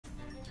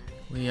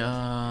We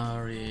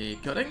are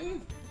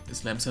recording.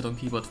 Slam set on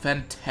keyboard,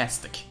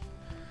 fantastic.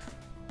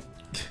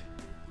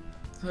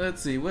 So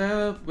let's see,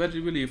 where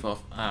did we leave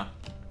off? Ah,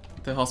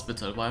 the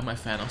hospital. Why am I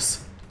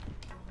Thanos?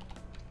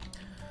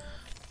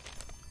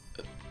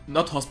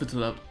 Not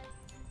hospital. Am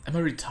I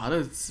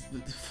retarded? It's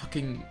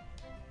fucking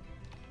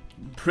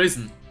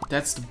prison.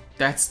 That's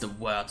the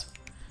word.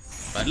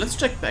 But let's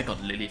check back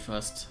on Lily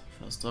first.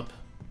 First up.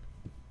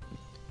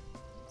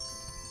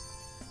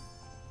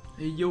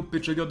 Hey yo,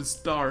 bitch! I got a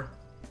star.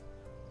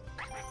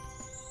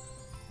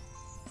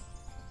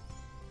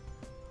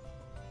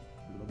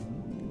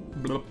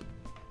 Blup.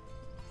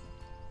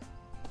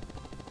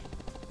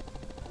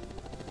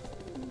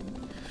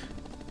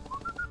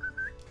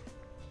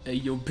 Hey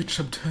yo, bitch,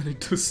 I'm turning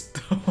to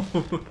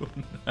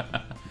stone.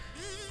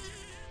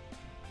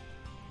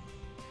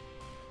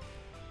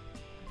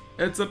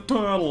 It's a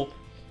turtle.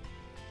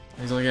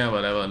 He's like, yeah,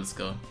 whatever, let's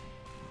go.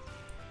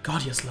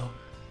 God, you're slow.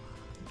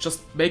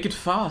 Just make it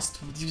fast.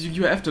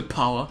 You have the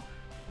power.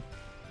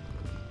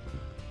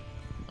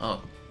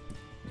 Oh.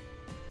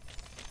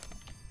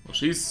 Well,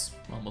 she's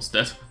almost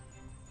dead.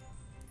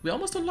 We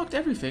almost unlocked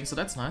everything, so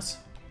that's nice.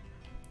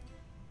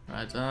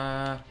 Right,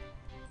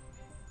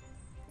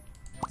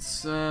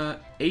 it's A,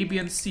 B,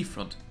 and C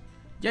front.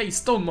 Yay,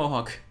 Stone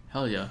Mohawk.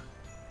 Hell yeah.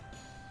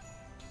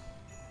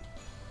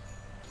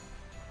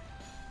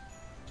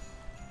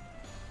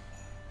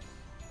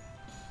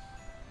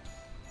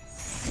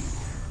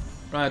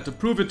 Right, to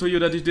prove it to you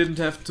that you didn't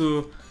have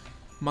to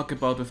muck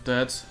about with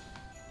that.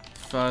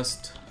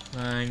 Fast,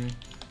 hang,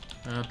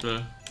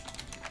 hurdle.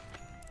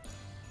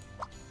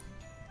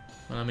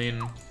 I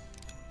mean...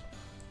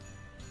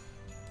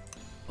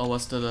 Oh,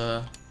 was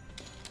that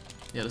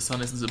yeah, the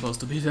sun isn't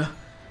supposed to be there.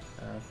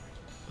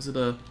 Is it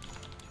a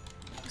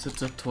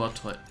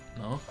tortoise?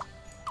 No.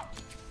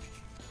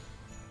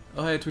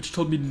 Oh hey, Twitch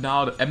told me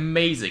now.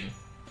 Amazing.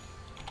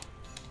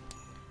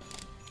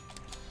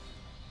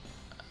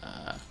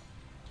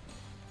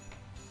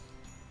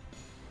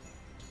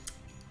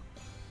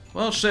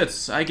 Well,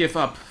 shit. I give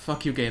up.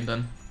 Fuck you, game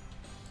then.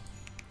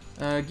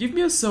 Give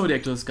me a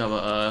zodiac to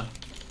discover.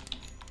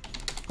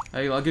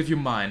 I'll give you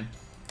mine.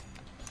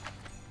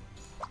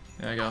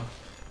 There you go.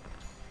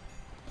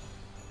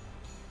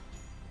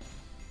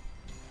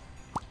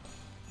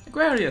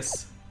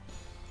 Aquarius!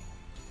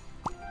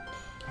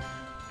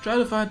 Try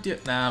to find the...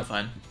 Nah, I'm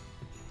fine.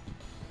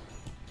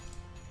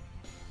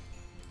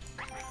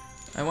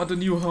 I want a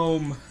new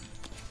home.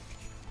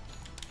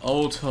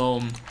 Old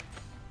home.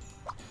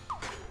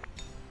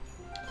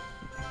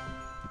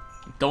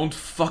 Don't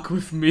fuck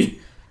with me.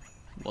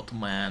 What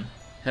man.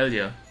 Hell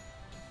yeah.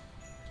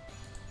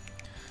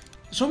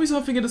 Show me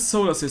something in the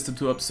solar system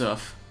to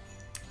observe.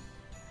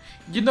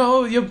 You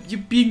know, you're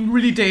being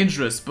really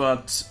dangerous,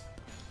 but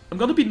I'm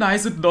gonna be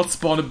nice and not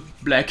spawn a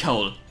black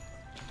hole.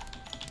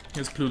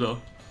 Here's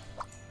Pluto.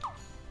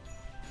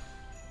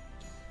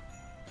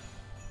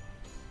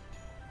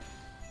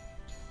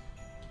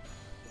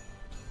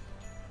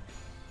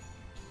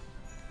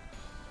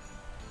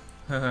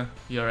 Haha,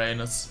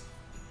 Uranus.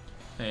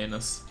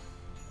 Anus.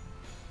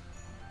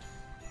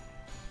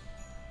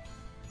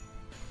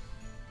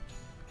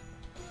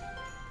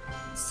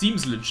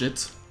 Seems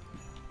legit.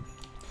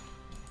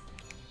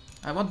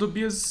 I want to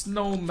be a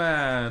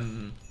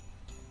snowman.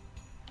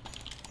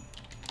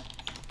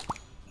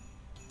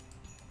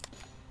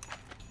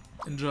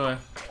 Enjoy.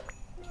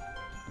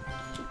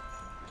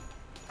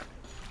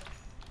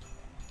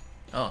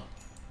 Oh.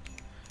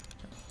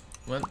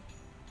 When?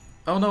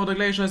 Oh no, the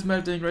glacier is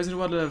melting. Raising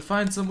water level.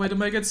 Find some way to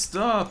make it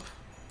stop.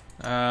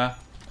 How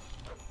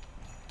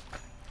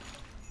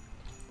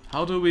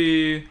do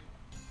we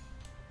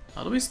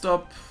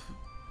stop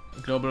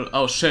global?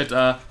 Oh shit!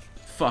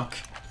 Fuck.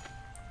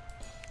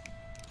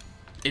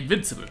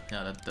 Invincible.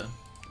 Yeah, that.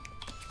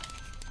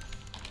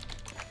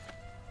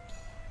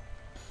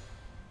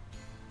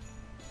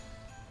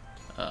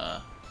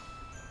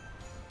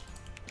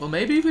 Well,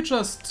 maybe we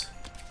just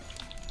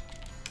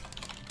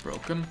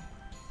broken.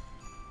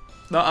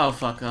 No, oh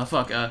fuck! Oh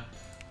fuck!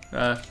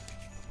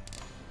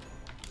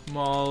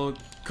 Small,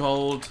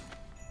 cold.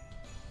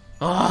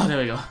 Ah, there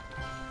we go.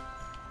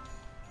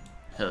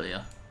 Hell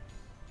yeah.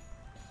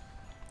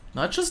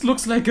 Now it just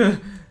looks like a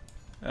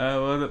what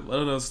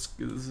are those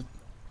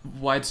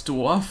white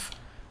dwarf?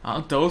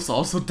 Aren't those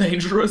also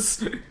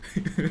dangerous?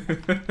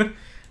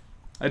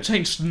 I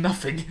changed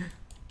nothing.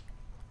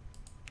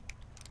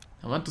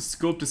 I want to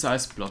scope this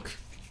ice block.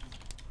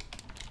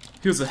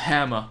 Here's a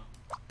hammer.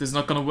 This is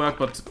not gonna work,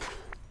 but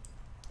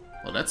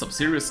well, that's some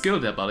serious skill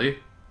there, buddy.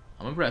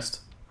 I'm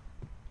impressed.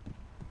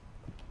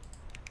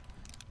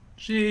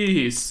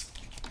 Jeez.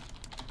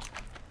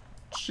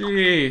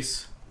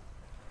 Jeez.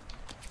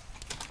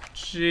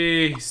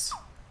 Jeez.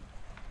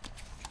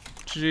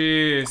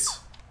 Jeez.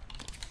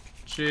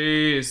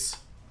 Jeez.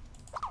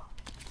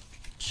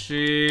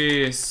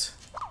 Jeez.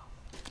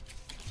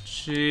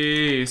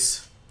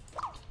 Jeez.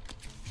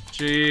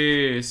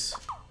 Jeez.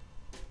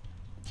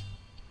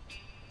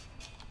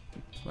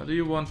 What do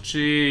you want,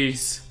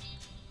 cheese?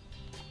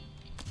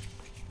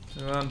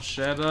 You want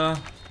cheddar?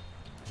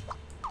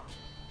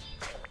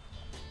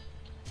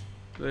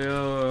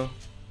 There.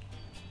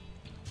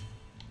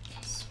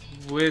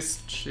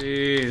 Swiss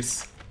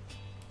cheese.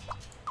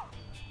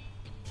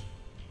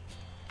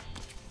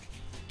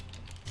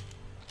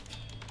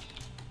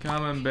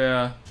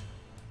 Camembert.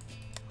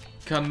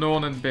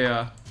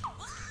 Kanonenbär.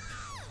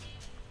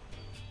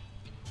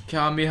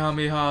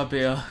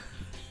 Kamehameha-Bär.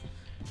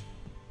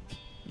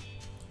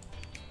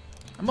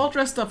 I'm all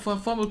dressed up for a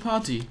formal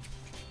party.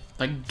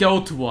 Then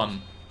go to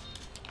one.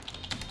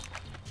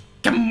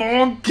 Come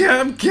on,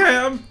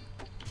 Cam!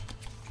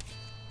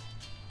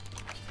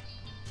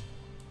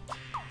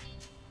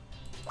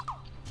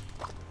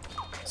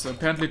 So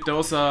apparently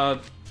those are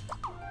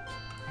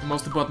the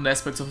most important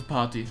aspects of a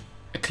party.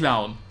 A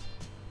clown.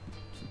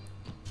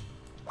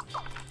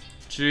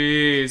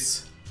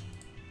 Jeez.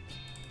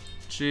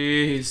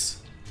 Jeez.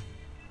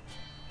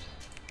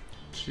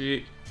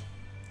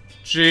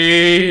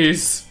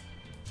 Jeez.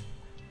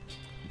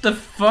 What the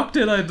fuck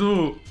did I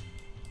do?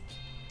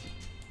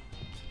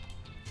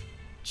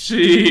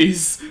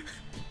 Jeez.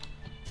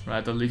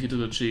 Right, I'll leave you to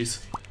the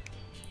cheese.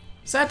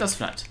 Santa's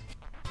flat.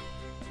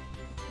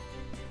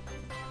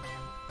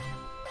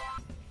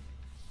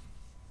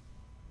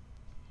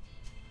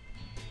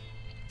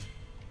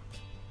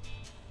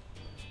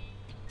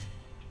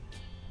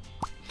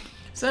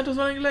 Santa's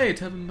running late,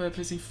 helping by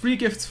placing free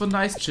gifts for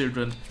nice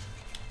children.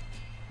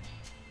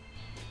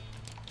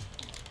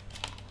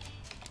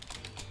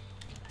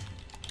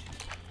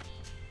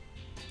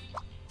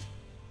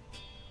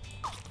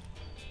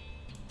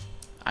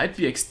 I'd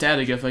be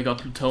ecstatic if I got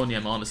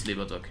plutonium, honestly,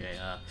 but okay,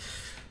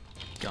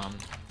 gone.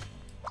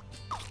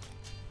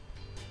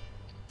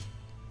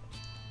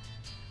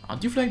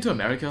 Aren't you flying to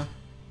America?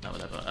 No,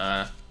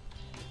 whatever,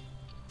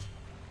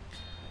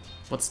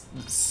 what's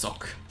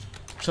sock?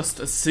 Just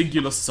a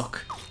singular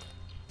sock.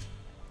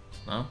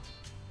 No?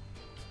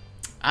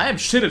 I am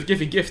shit at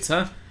giving gifts,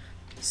 huh?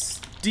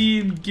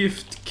 Steam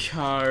gift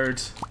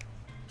card.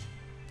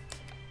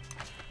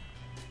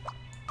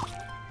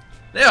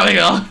 There we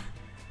go!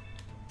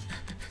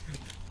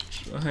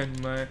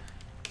 Trying my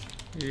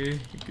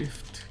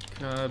gift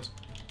card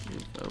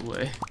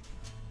giveaway.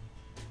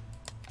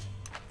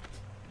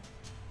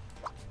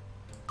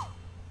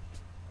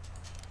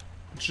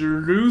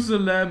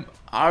 Jerusalem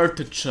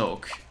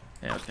artichoke.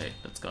 Yeah, okay,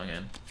 that's going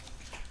in.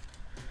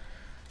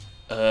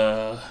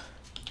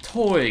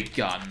 Toy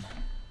gun.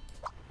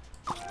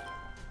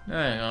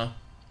 There you go.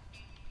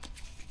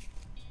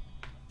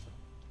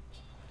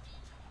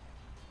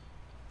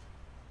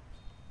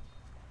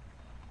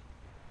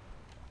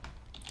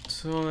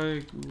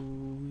 Toy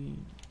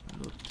guillotine.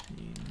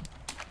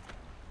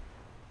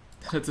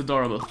 That's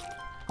adorable.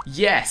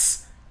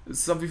 Yes!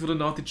 Something for the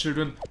naughty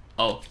children.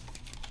 Oh.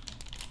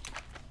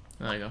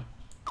 There you go.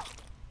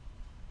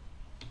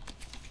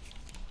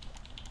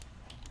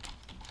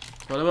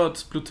 What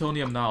about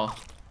plutonium now?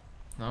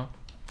 No?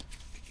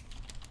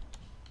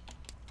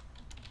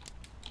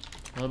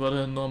 What about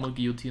a normal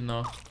guillotine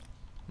now?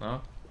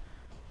 No?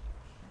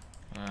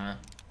 I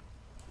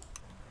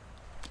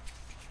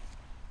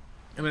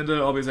mean,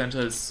 the obvious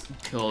answer is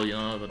cool, you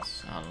know,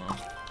 but I don't know.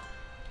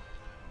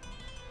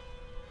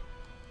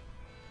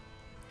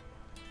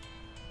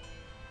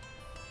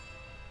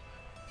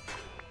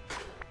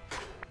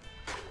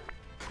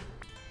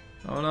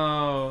 Oh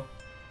no!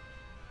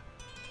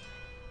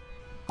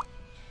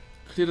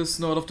 Clear the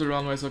snow out of the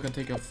runway so I can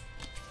take off.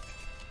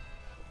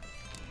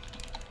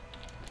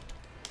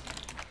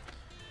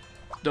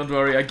 Don't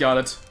worry, I got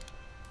it.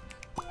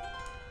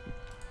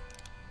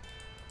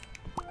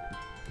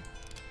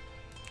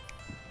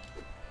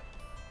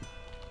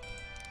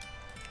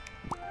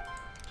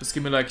 Just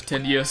give me like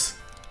 10 years.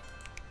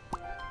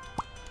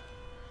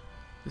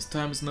 This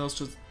time it snows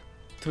just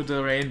to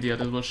the reindeer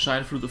that will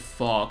shine through the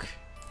fog.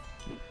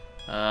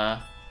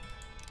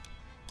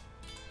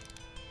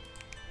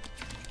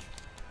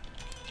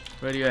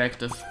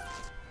 Radioactive.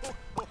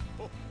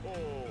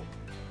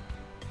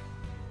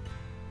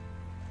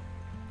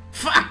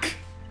 Fuck!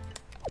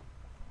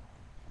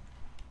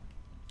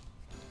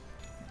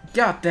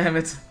 God damn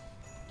it.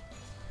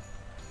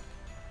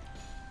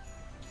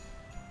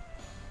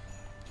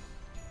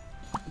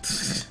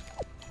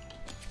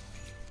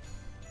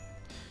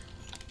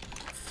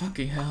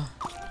 Fucking hell.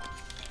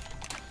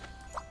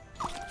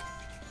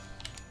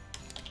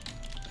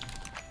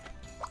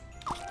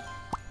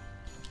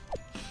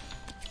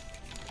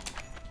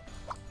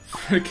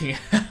 Freaking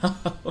hell.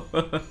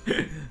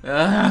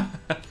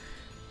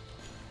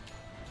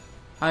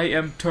 I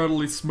am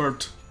totally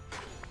smart.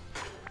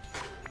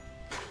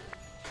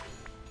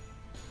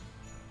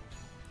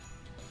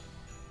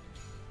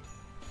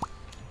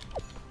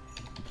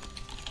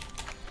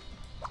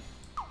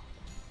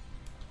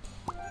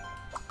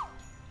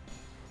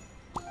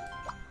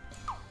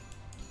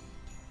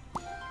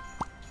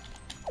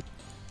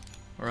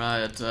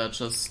 Right,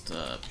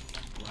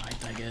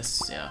 right, I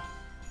guess, yeah.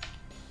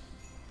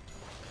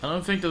 I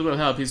don't think that will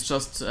help, he's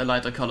just a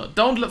lighter color.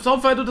 Don't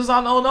fly to the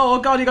sun, oh no, oh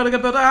god, you gotta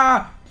get better,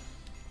 ah!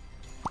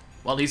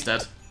 Well, he's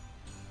dead.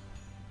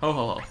 Ho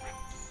ho ho.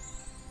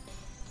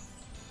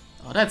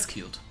 Oh, that's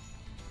cute.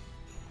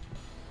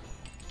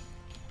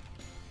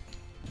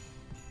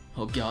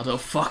 Oh god, oh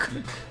fuck.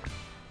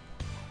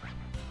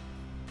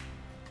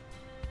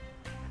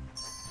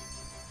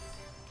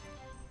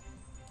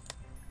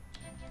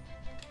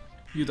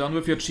 You done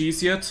with your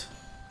cheese yet?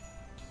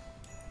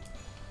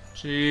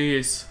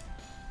 Cheese.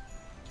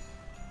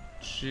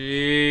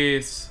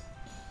 Cheese.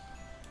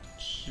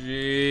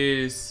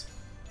 Cheese.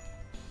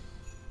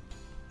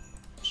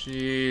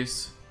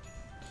 Cheese.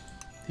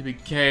 He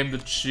became the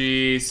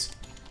cheese.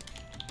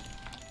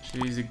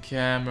 Cheesy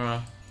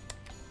camera.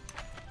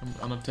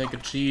 I'm gonna take a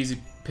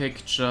cheesy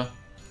picture.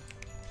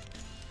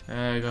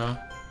 There you go.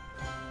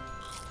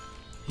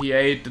 He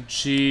ate the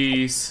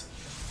cheese.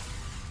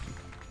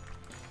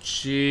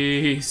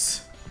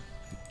 Cheese.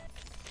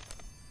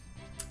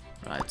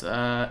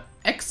 Right,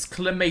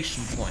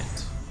 exclamation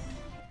point.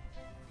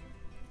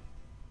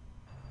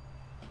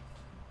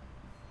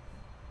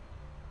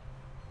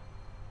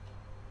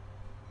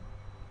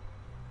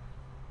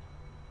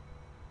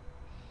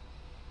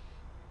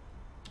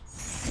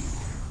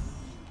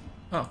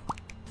 Oh.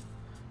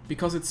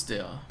 Because it's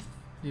there.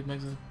 It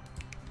makes it...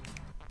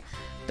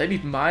 They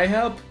need my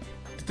help?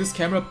 Did this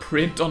camera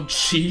print on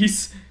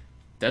cheese?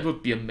 That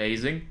would be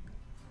amazing.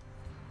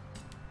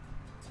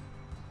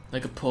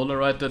 Like a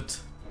Polaroid that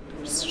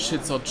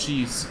shits out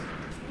cheese.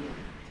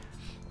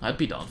 I'd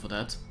be down for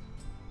that.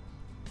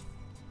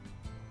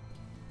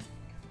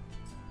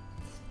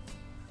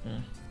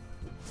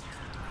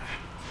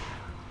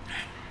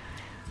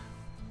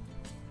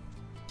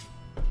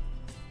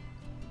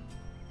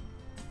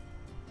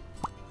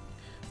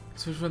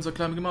 Switch friends are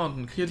climbing a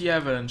mountain. Clear the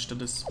avalanche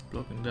that is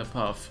blocking their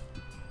path.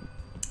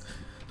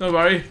 Don't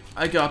worry,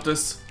 I got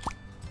this.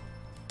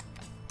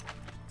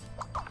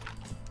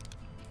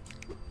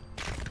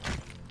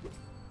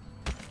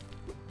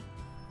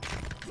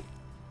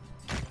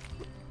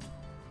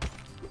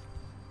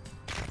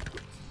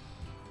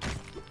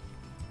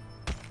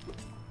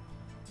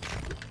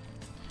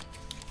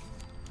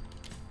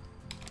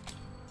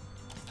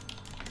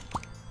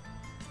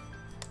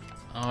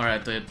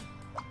 Alright, dude.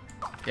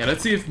 Yeah,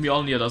 let's see if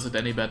Mjolnir does it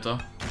any better.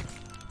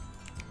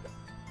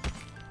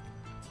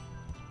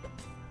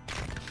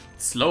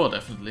 It's slower,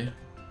 definitely.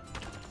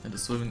 And the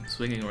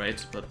swinging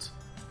rate, but...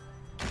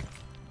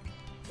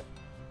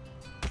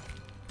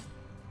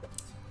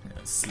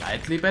 yeah,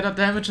 slightly better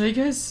damage, I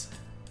guess?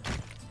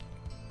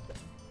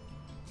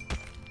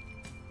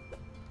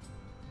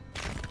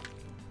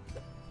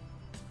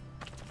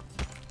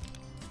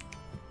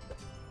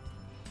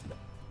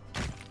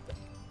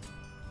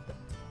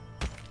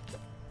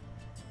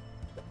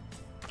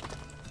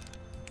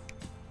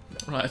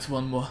 Right,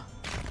 one more.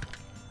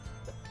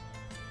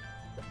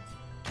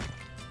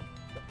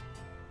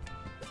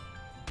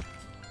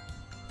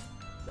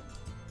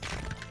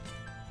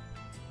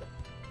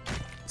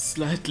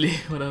 Slightly,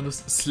 what on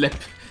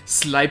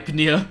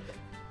Sleipnir.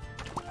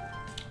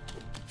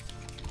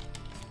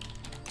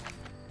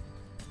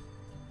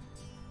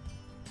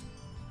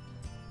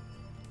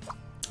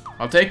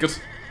 I'll take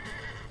it.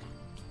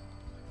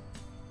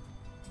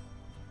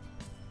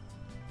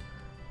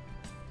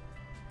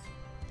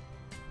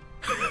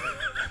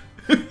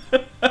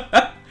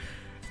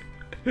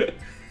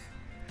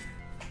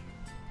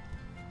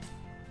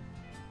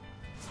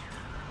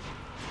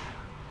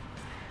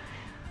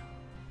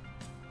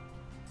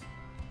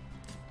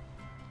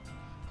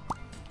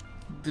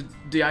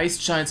 The ice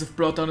giants have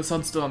brought down a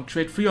sunstorm.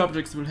 Trade 3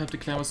 objects that will help the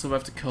climbers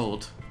survive the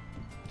cold.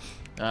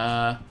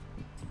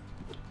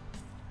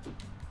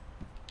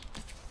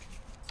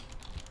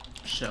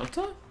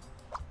 Shelter?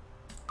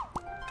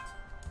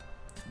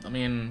 I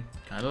mean,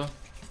 kinda.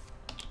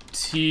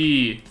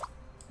 Tea.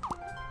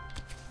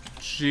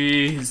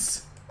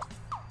 Cheese.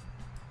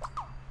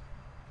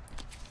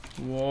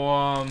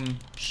 Warm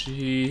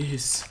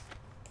cheese.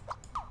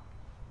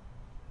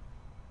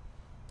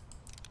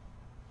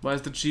 Why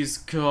is the cheese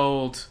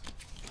cold?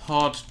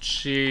 Hot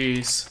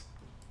cheese.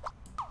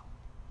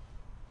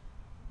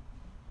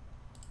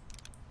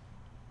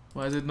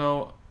 Why is it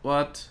no...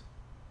 What?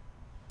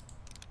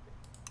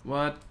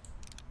 What?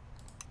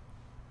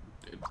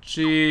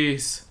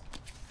 Cheese.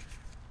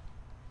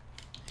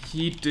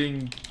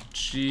 Heating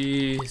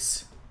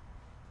cheese.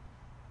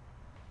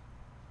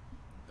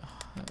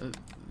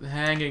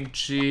 Hanging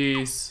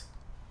cheese.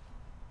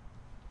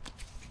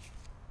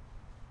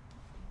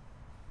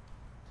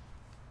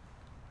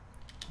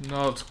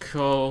 Not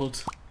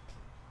cold.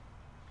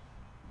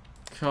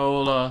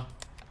 Cola.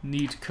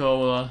 Need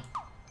cola.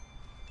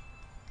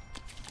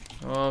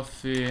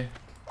 Coffee.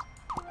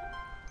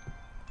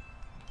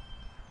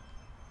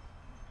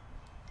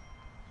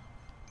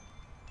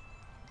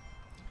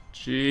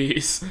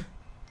 Cheese.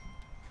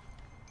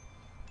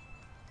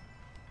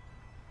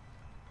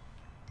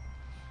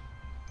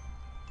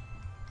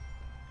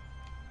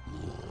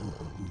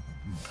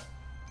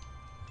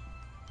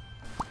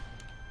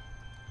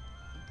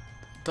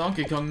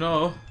 Donkey Kong,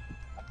 no.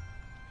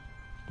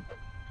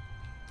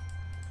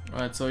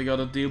 Right, so we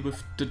gotta deal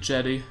with the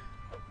jetty.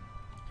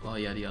 Oh,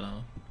 yeah, the other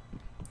one.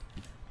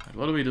 Right,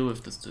 what do we do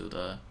with this dude?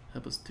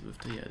 Help us deal with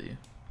the Yeti.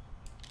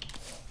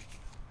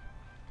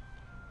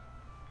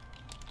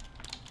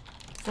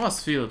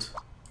 Force field.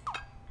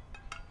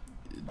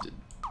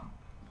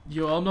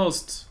 You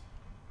almost...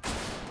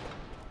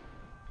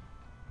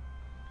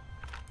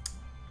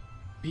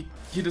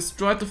 He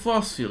destroyed the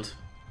force field.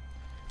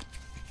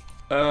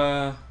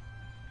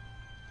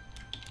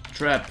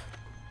 Trap.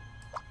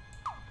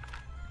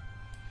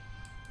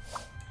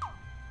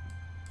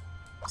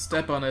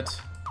 Step on it.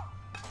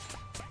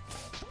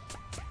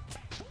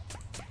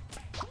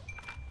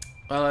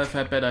 Well, I've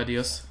had bad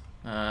ideas.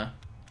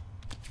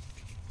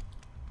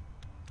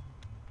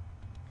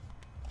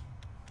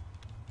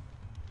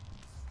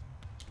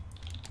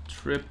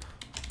 Trip.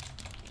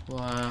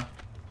 Wire.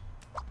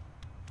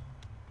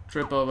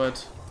 Trip over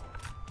it.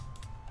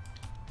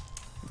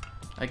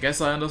 I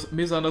guess I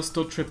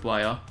misunderstood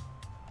tripwire.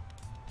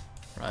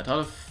 Right,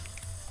 how the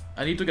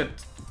I need to get...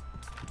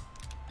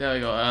 There we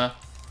go,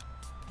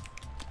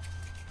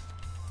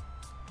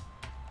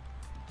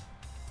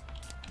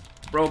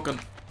 broken.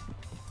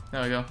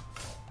 There we go.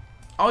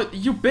 Oh,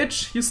 you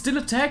bitch! You still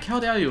attack? How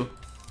dare you?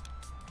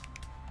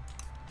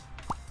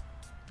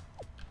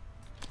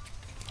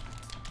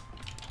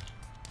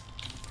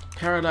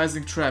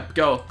 Paralyzing trap,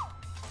 go!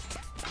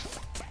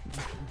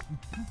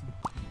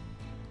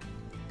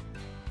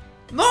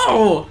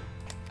 No!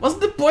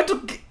 Wasn't the point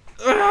to...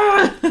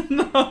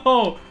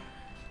 No!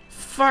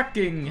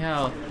 Fucking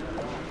hell.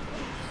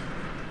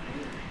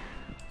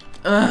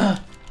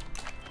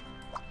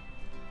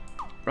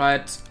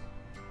 Right.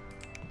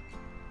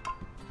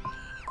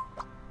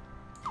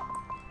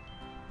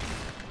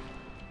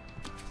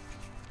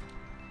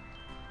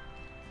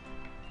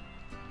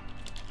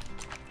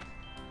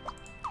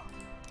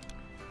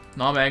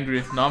 Now I'm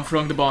angry. Now I'm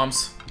throwing the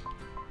bombs.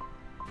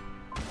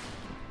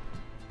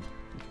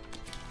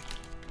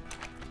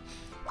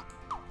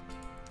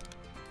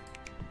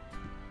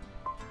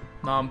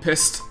 Now I'm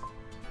pissed.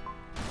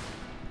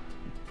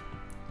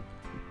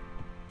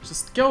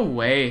 Just go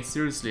away,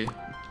 seriously.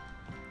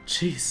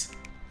 Jeez.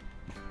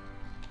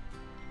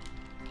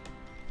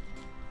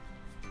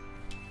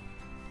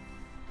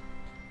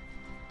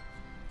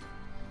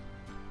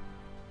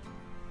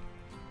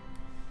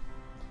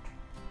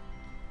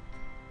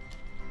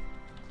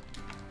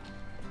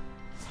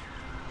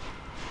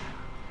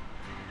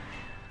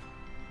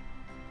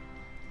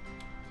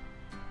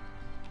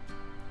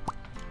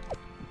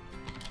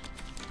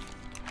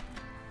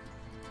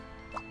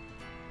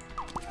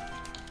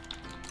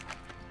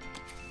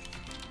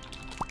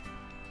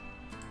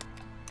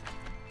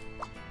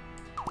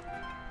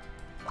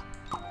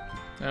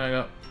 There we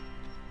go.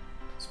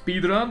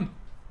 Speed run.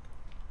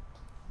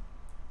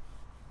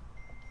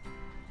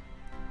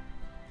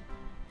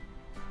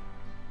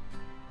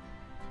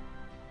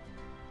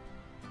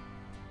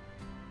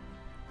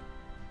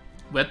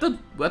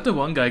 Where'd the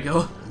one guy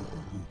go?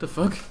 The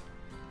fuck?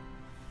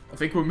 I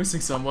think we're missing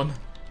someone.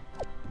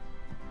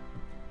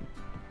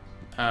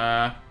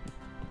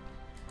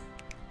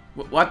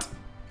 What?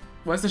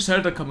 Where's the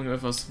shelter coming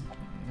with us?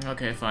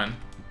 Okay, fine.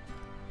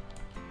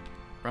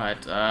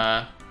 Right,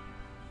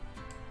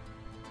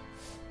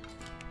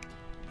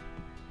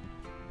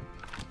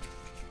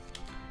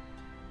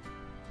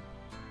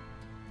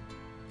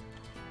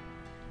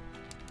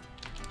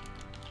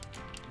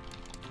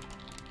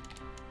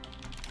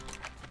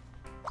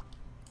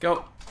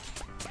 go.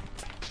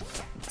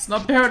 It's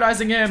not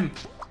paralyzing him.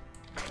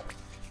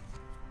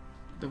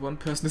 The one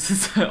person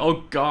is...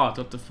 Oh god,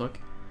 what the fuck?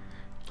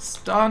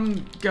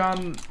 Stun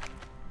gun.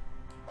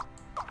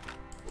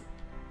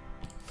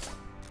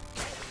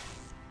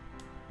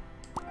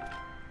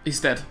 He's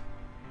dead.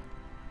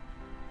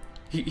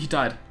 He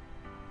died.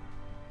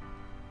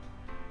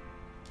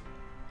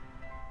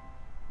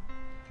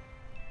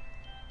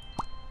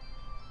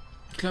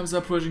 Climbs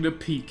up, approaching the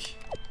peak.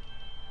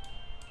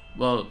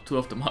 Well, two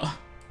of them are.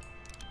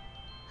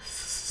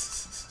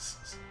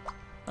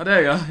 Oh,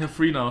 there you go. You're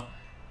free now.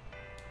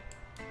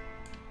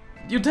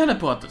 You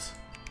teleported.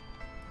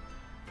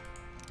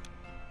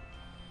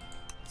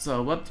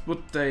 So, what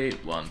would they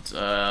want?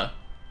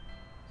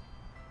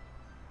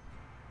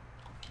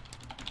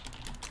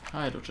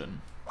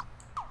 Hydrogen.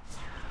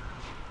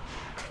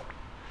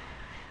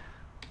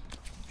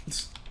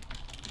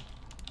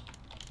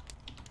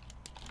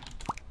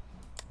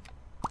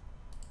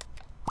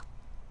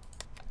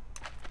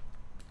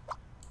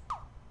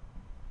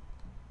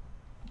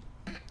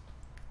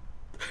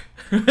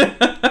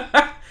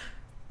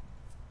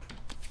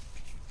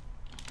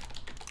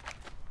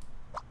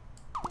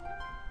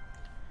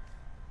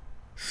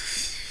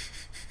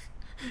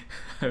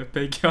 I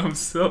think I'm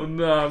so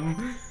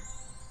numb.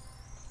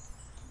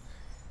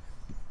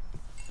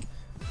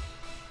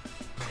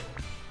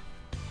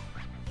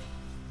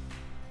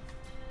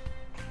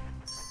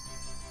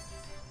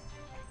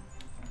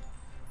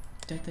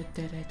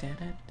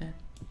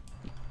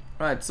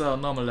 Right, so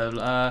normal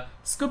level.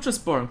 Sculpture's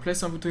boring. Play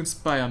something to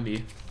inspire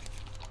me.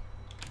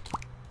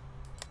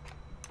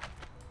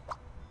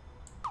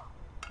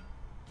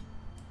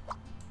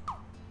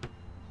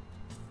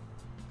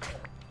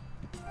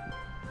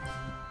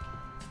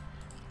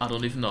 I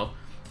don't even know.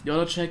 The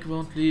other check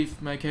won't leave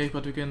my cave,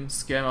 but we can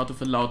scare him out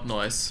with a loud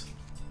noise.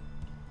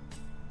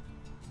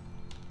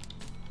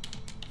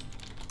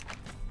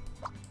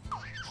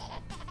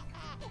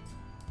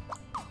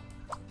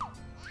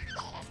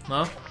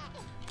 No?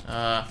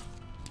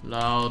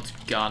 Loud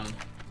gun.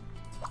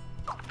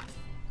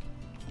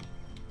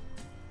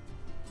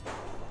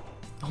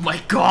 Oh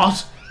my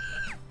god!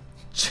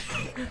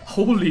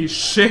 Holy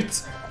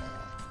shit!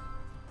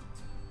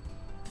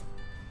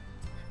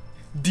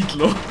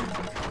 Dietlo.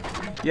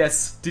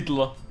 Yes,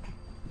 Dietlo.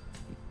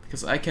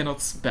 Because I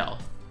cannot spell.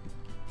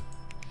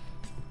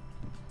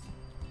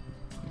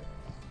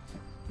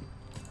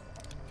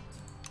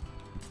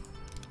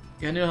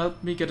 Can you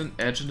help me get an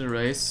edge in the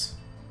race?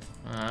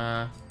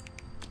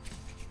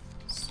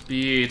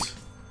 Speed.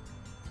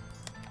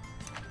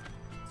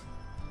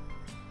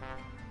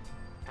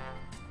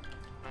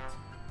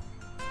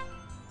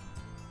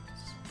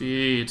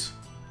 Speed.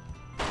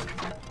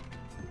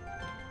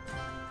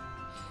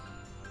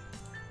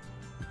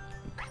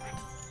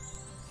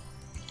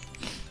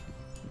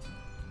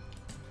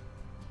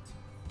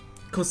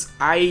 Cause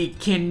I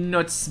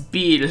cannot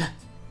spell.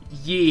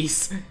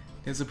 Yes.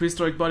 There's a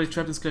prehistoric body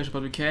trapped in this glacier,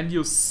 but we can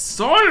use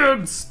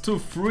science to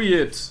free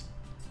it.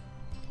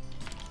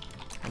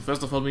 And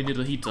first of all, we need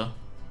a heater.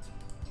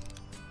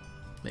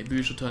 Maybe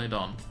we should turn it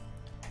on.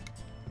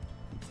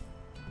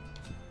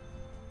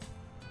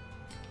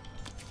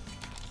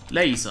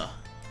 Laser.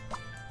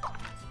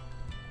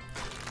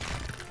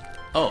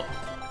 Oh.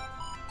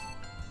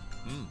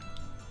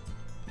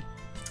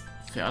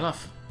 Fair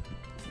enough.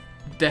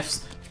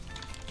 Deaths.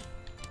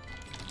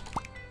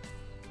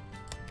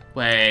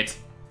 Wait.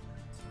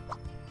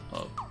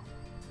 Oh.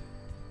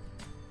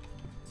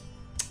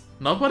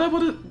 Not what I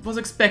was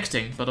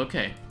expecting, but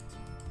okay.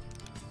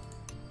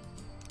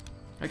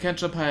 I can't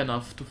jump high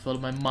enough to follow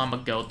my mama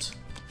goat.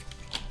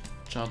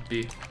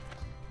 Jumpy.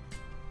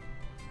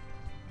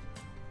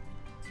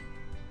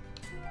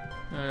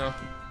 Yeah.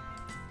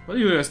 What are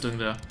you guys doing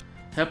there?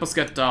 Help us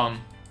get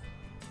down.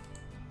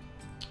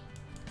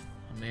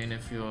 I mean,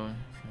 if you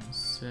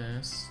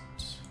insist.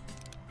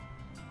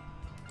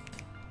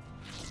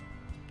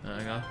 There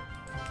we go.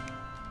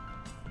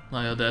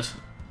 Now you're dead.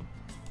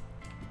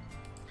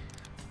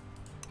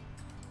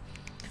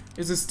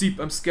 It's steep.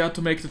 I'm scared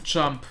to make the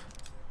jump.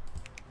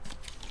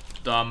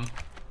 Dumb.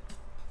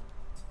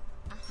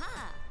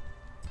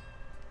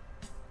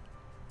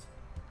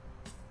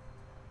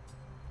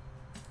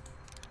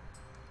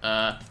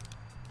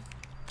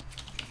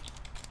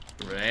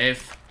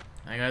 Brave,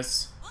 I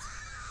guess.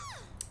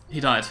 He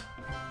died.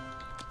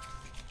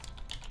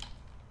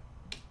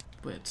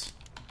 Wait.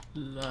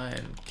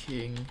 Lion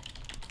King.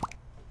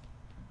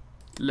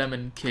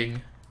 Lemon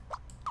King.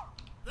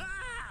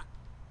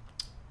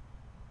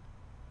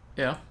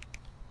 Yeah.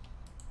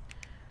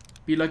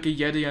 Be like a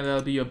Yeti and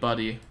I'll be your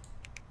buddy.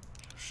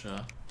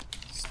 Sure.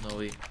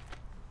 Snowy.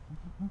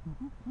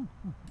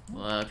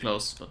 Well,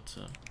 close, but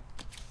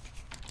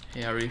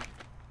hairy.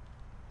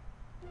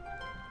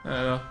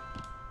 I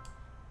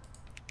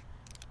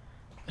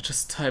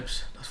just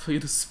typed, not for you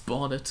to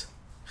spawn it.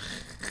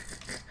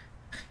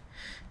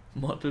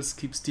 Mortals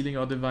keep stealing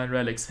our divine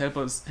relics. Help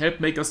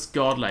make us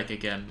godlike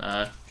again.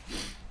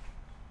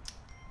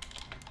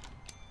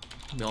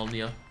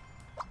 Mjolnir.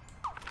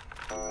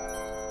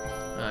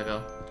 There I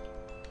go.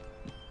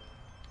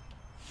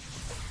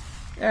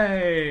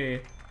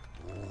 Yay!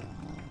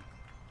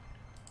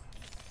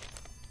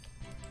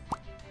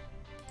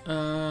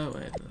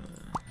 Wait.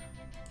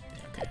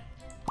 Okay.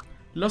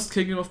 Lost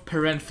Kingdom of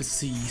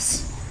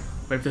Parentheses.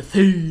 Wait, the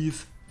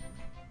thief.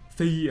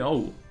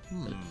 Oh.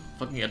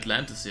 Fucking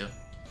Atlantis here.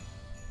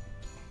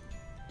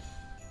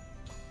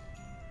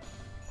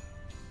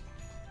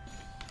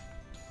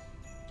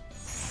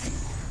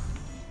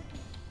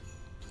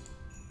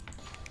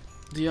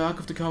 The Ark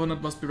of the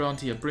Covenant must be around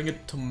here. Bring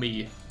it to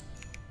me.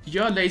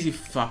 You're a lazy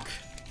fuck.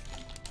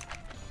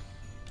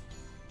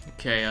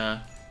 Okay,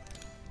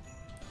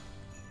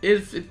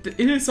 it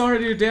is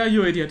already there,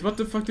 you idiot. What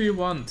the fuck do you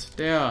want?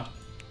 There.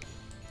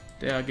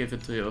 There, I give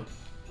it to you.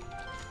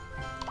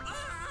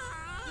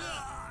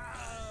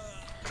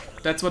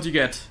 That's what you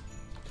get.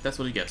 That's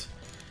what you get.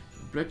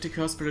 Break the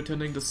curse by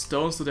returning the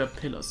stones to their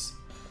pillars.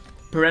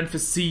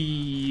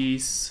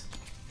 Parentheses.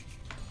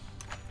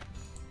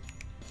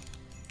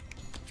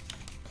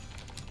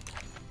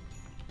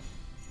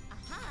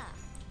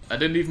 I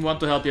didn't even want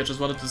to help you, I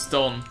just wanted the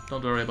stone.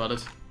 Don't worry about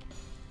it.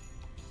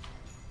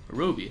 A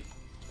ruby.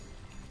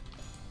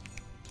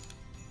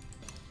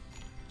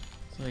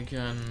 So I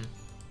can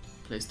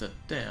place that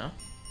there.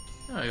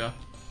 There we go.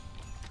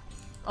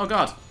 Oh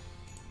god!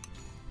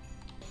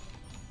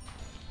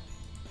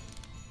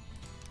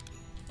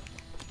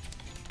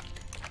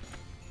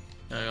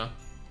 There we go.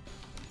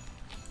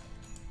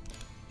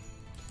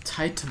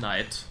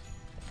 Titanite.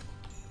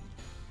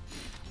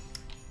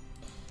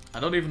 I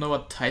don't even know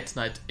what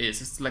Titanite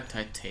is. It's like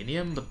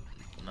titanium, but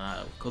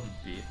nah, it couldn't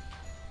be.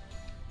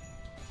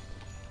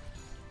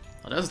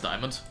 Oh, there's a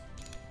diamond.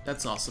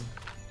 That's awesome.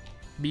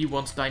 Me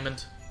wants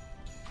diamond.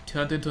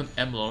 Turned into an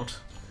emerald.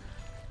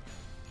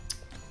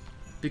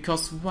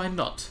 Because why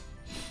not?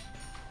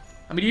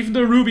 I mean, even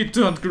the ruby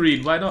turned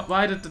green. Why not?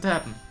 Why did that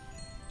happen?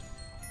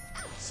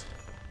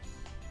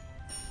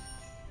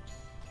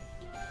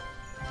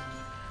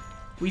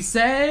 We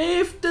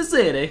saved the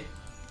city.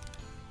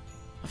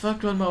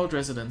 Fuck on my old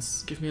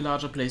residence. Give me a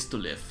larger place to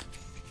live.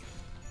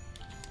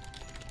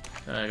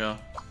 There you go.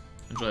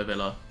 Enjoy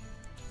Villa.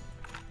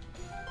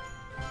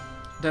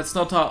 That's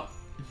not how...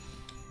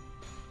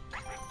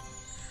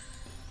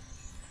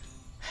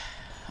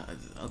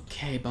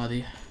 Okay,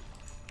 buddy.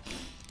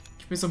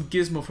 Give me some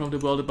gizmo from the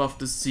world above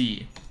the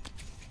sea.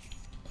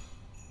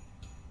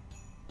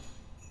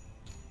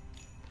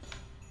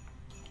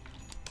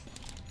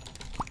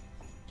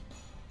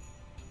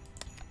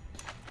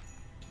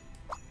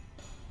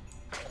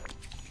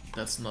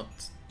 That's not...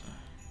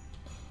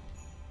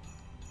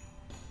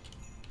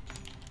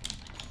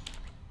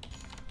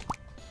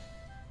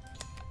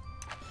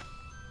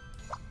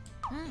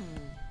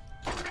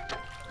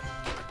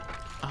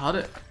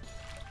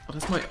 What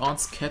has my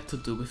aunt's cat to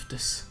do with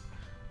this?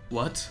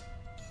 What?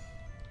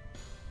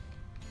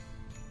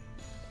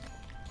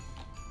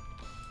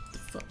 The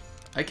fuck?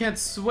 I can't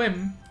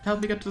swim.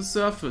 Help me get to the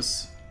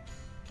surface.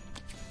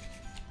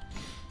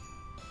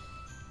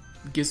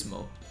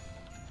 Gizmo.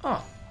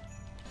 Oh.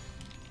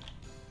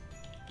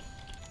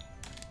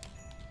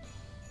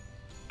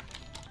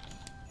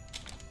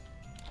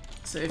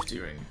 Safety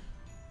ring.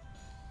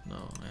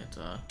 No,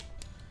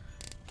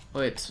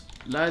 wait,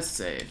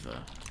 lifesaver.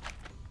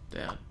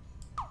 There.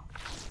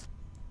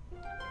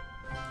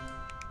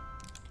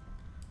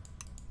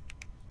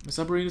 My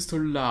submarine is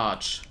too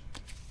large.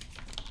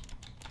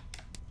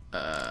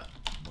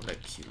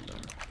 Molecular.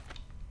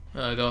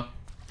 There we go.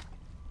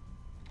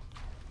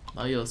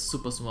 Now you're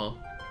super small.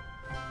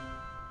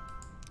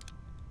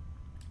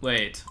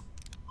 Wait.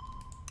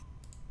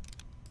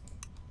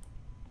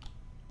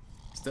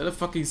 Is that a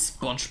fucking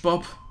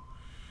SpongeBob?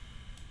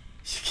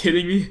 You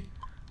kidding me?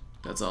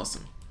 That's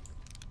awesome.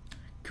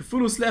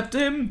 Cthulhu slapped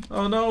him!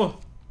 Oh no!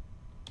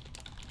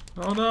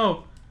 Oh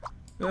no!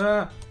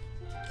 Ah!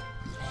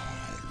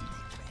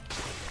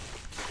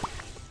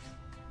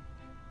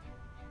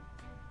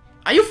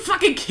 Are you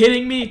fucking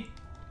kidding me?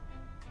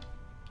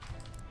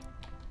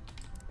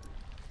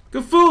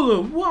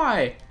 Cthulhu,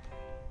 why?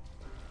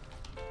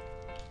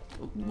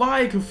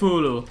 Why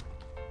Cthulhu?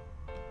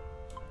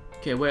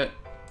 Okay, where...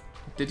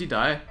 Did he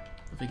die?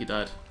 I think he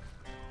died.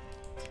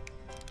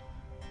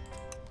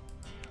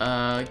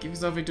 Give me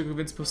something to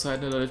convince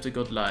Poseidon that I lived a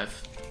good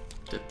life.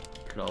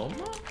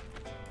 Diploma?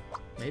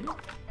 Maybe?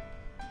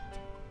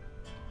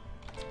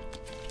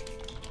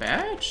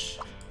 Badge?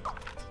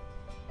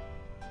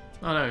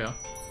 Oh, there we go.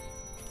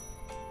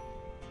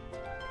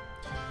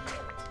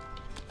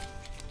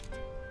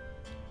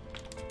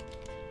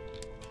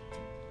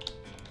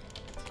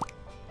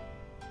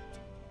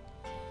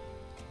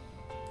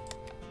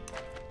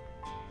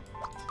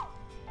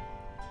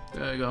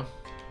 There you go.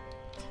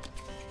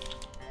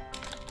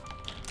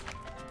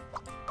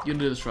 You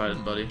need to try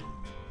it, buddy.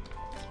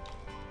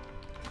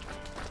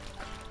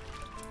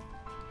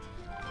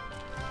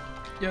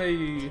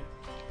 Yay!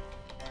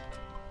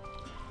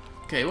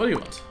 Okay, what do you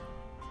want?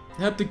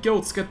 Help the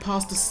goats get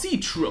past the sea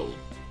troll.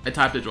 I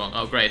typed it wrong.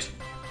 Oh, great.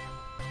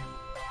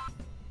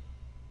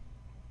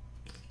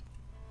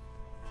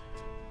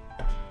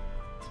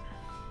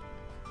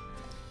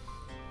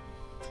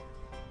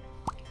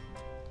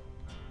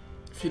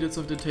 Feed it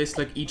something that tastes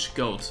like each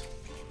goat.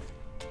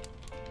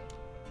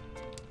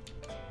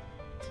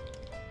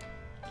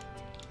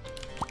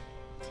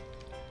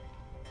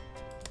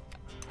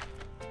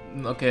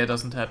 Okay, it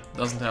doesn't help.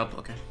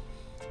 Okay.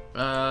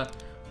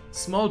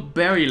 Small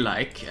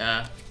berry-like.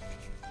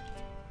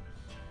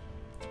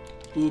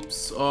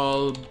 Oops,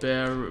 all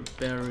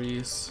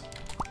berries.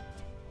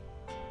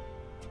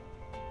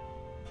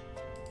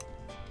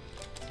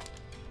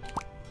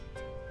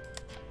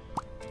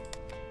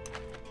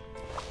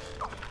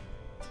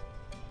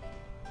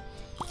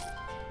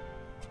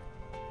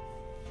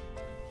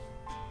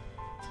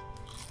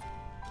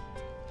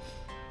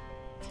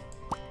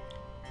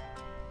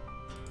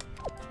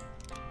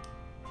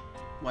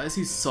 Why is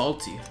he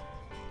salty?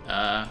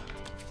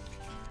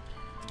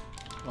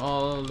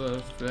 All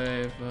the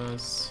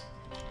flavors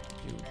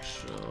you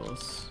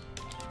chose.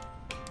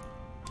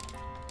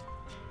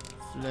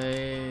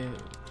 Flavors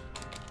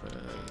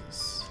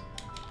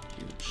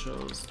you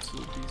chose to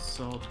be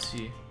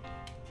salty.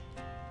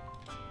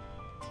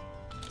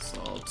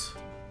 Salt.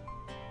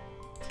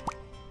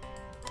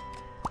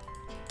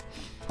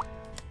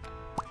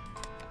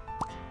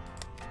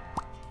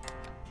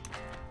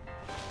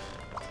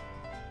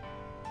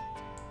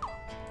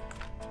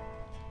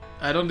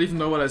 I don't even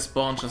know what I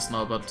spawned just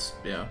now, but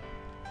yeah.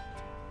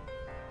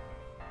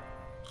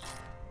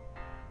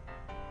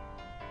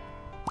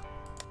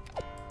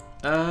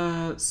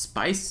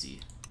 Spicy.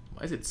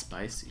 Why is it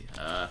spicy?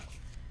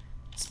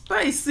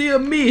 Spicy a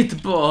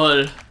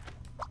meatball!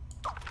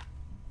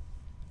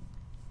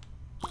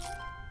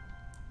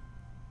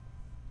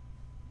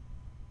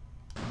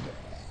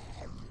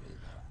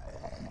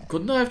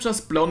 Couldn't I have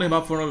just blown him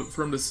up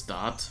from the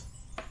start?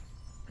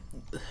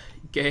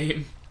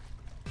 Game.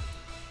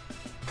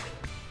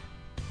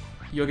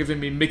 You're giving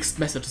me mixed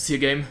messages here,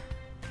 game.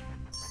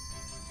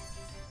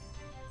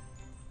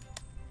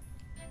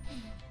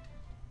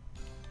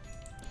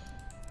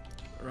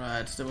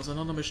 Right. there was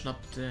another mission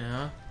up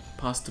there.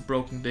 Past the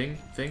broken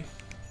thing.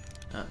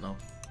 No.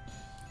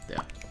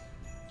 There.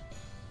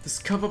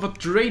 Discover what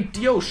drained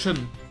the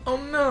ocean! Oh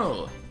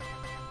no!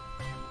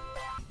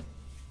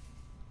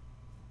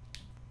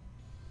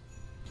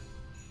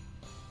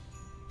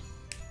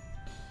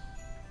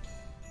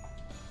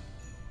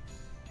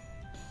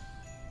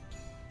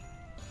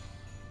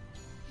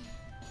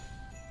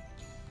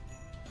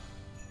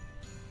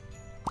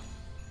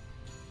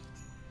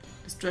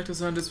 Distract the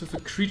scientist with a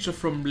creature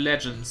from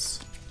Legends.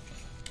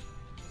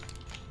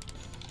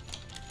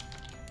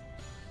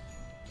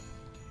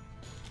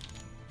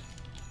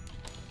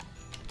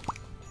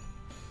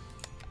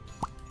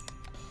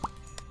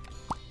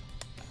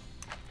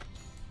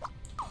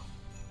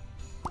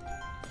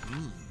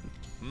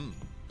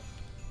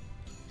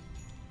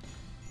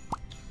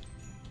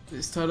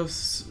 This type of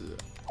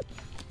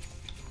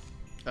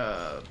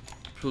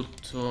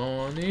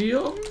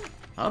plutonium?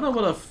 I don't know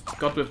what I've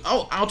got with.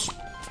 Oh, ouch!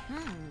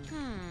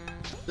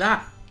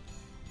 Ah!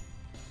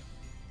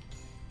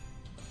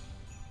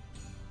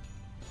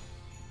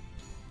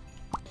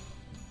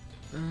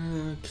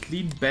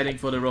 Clean bedding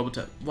for the robot.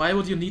 Why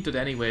would you need that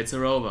anyway? It's a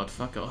robot.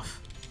 Fuck off.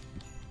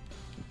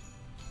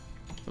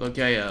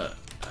 Okay,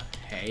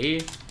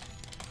 hay.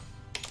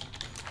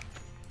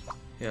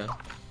 Yeah.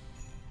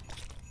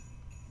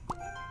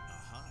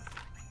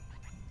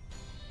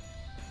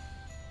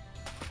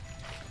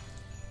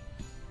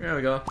 There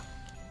we go.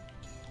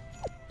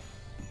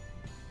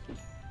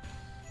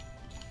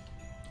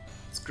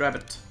 Let's grab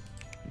it.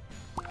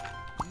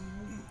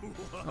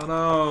 Oh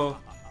no!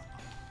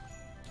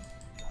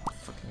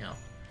 Fucking hell.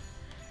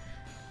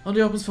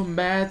 Only opens for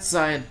mad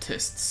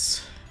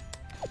scientists.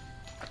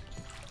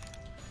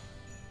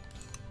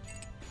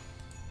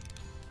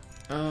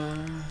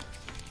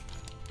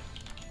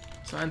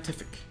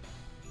 Scientific.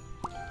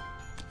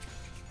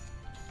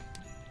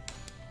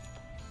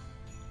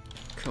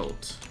 Code.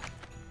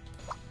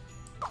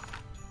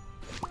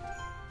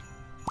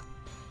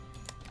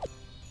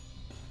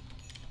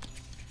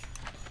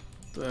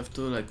 Do I have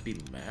to like be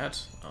mad?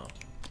 Oh,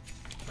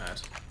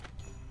 mad.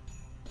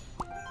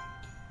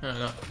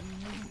 No.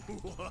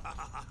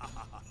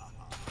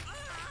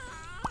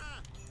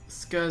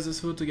 Skies is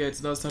hood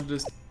gates. Now it's time to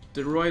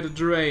destroy the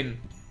drain.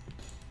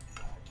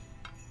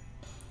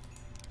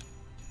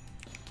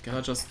 Can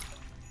I just?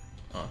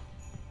 Oh.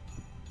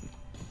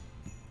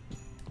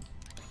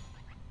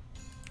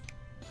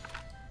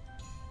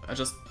 I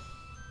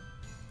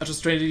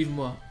just drained it even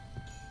more.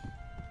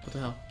 What the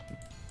hell?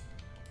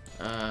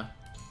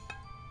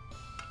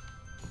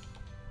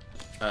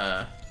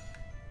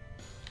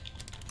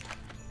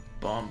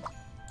 Bomb.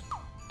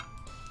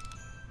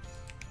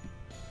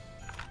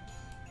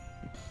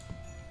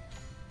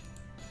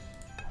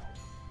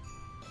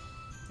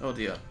 Oh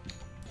dear.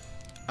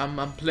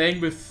 I'm playing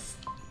with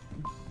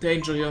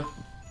danger here.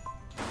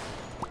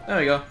 There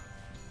we go.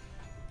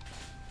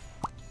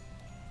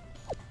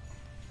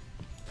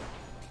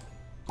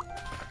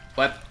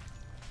 What?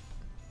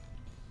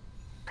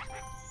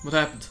 What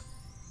happened?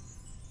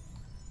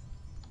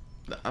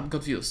 I'm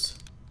confused.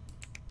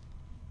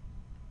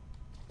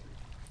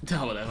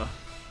 Oh, whatever.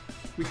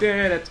 We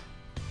did it!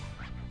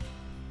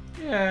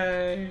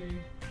 Yay!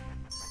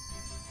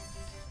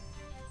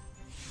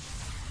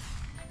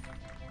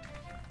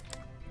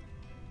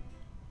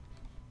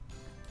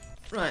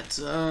 Right,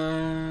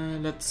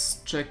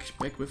 let's check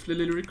back with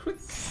Lily real quick.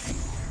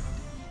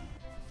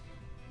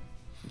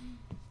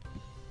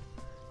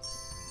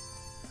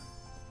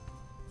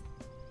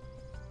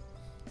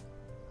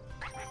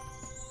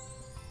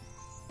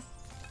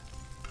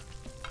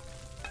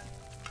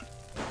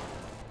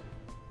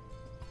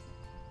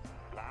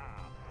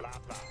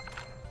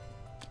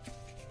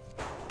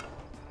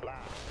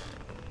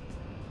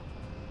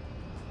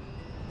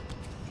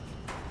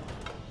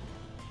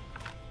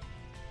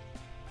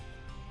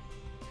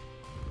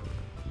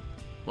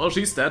 Well,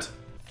 she's dead.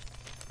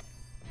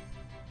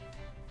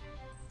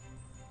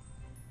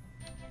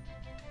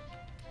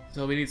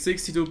 So we need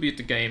 60 to beat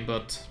the game,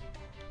 but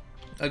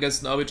I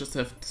guess now we just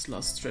have this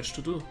last stretch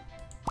to do.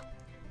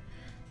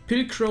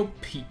 Pilcrow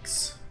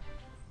Peaks.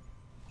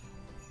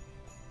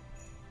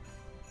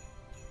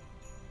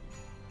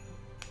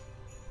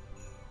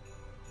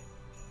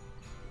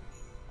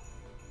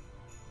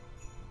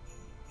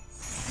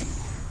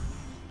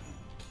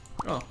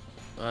 Oh,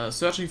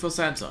 searching for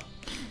Santa.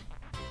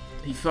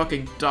 He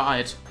fucking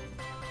died.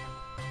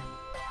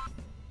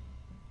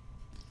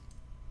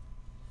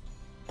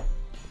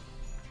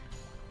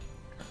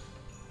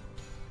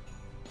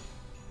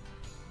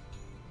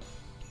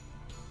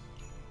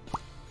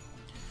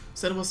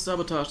 Santa was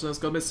sabotaged and has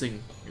gone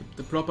missing.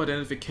 The proper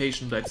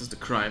identification that is the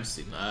crime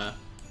scene.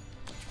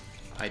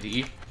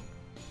 ID.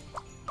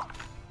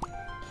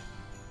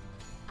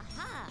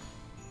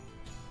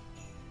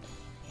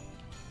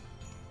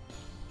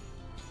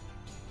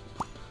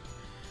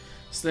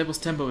 Slave was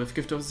tampered with.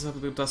 Gift officers have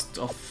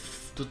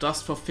the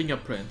dust for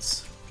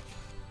fingerprints.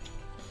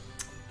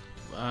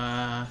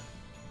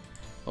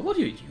 What would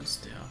you use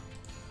there?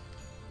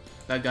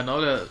 Like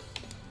another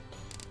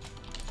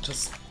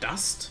just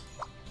dust?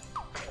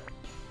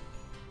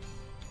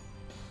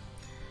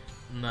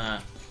 Nah.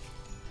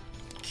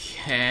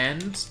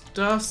 Canned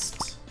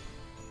dust?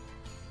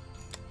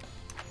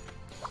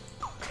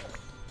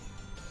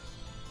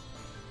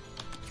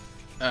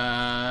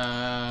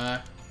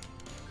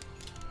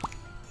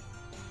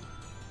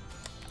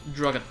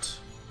 Drugget.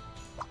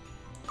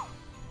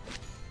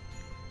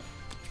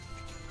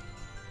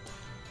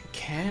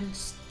 Canned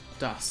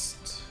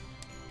dust.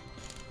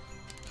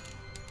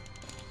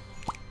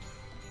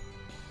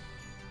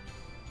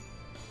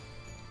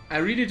 I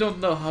really don't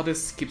know how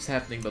this keeps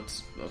happening,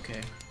 but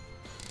okay.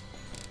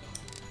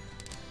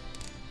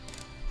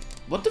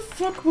 What the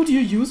fuck would you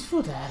use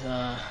for that?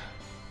 I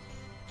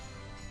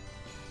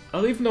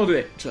don't even know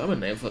the German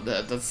name for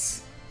that.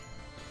 That's...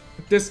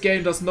 This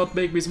game does not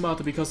make me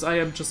smarter because I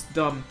am just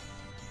dumb.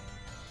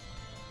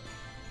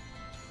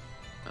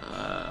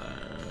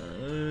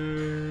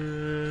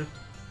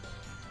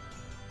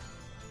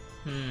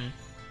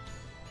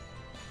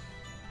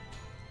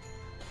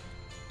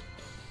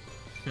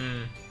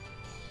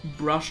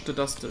 Brush the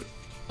duster.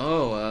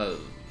 Oh,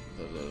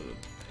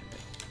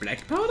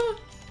 black powder?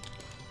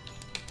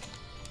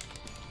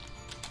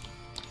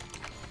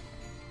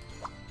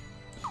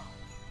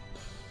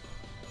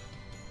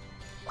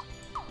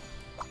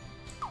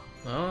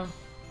 Oh.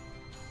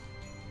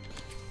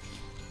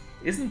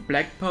 Isn't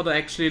black powder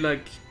actually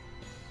like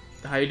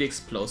highly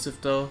explosive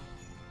though?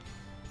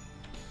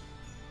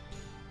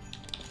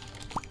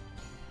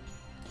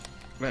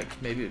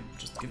 Like maybe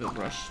just give it a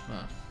brush.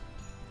 Ah.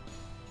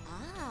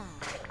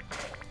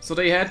 So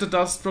they had the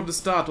dust from the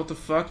start, what the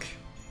fuck?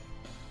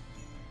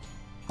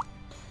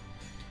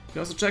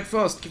 You also check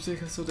first, keep the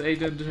so the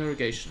alien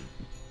interrogation.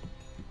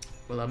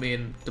 Well, I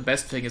mean, the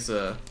best thing is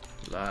a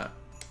lie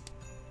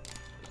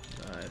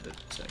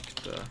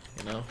detector,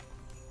 you know?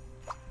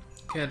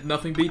 Can't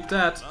nothing beat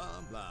that.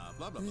 Blah,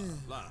 blah, blah, blah,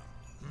 blah.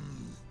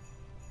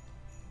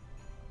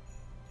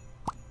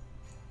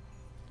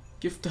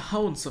 Give the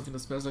hound something that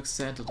smells like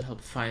Santa to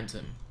help find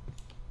him.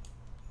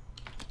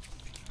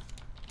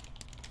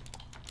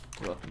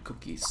 Rotten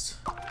cookies.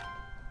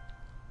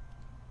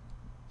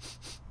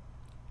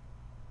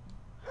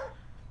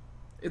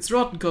 It's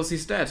rotten because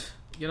he's dead,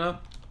 you know?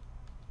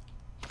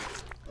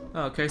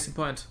 Oh, case in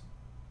point.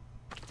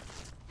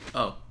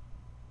 Oh.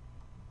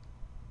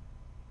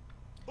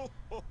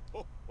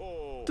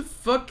 The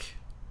fuck?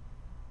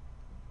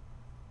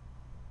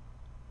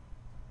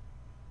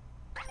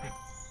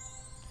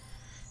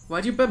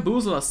 Why'd you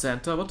bamboozle us,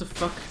 Santa? What the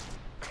fuck?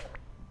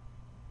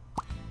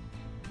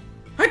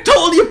 I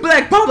told you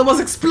black powder was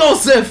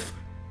explosive!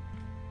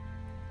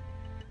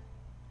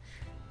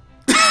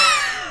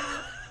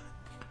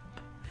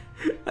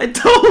 I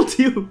told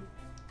you!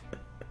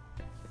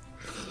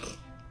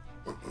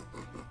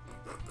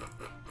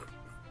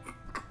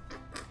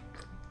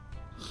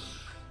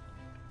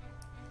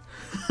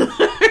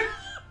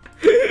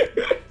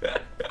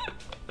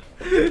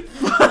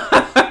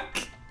 Fuck!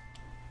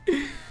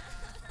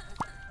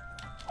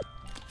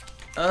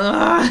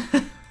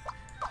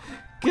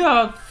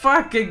 God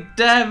fucking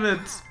damn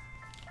it!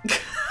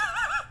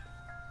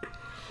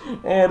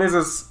 Oh, this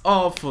is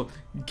awful.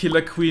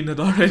 Killer Queen had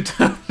already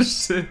done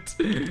shit.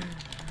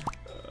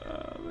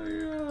 Oh my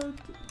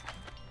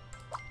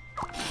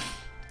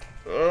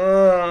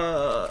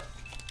god.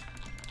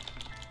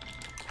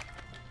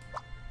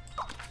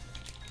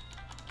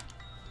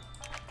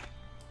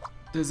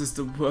 This is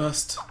the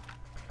worst.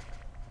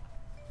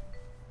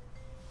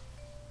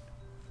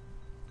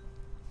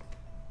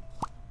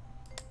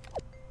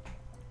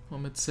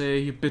 Om het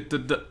zeggen,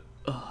 bitte de...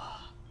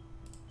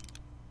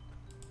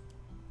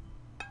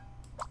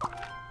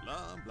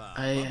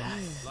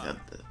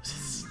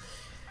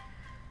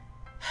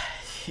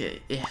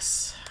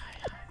 Yes.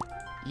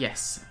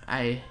 Yes.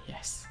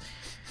 Yes.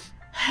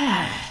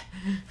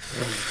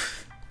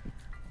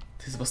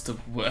 This was the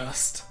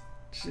worst.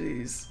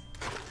 Jeez.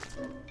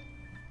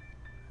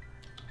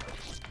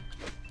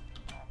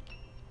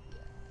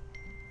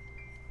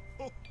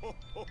 Ho, ho,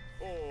 ho,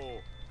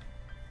 ho.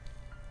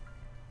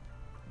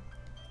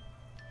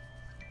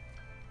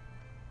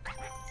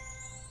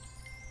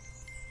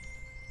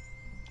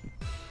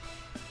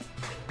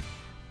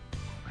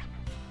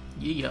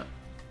 Yeah.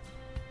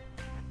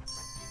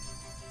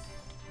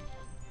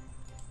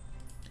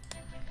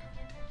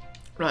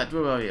 Right,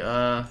 where were we?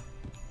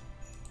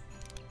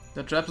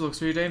 That trap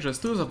looks really dangerous.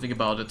 Do something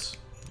about it.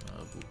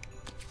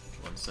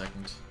 1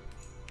 second.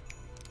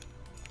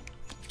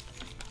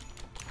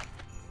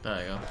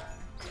 There you go.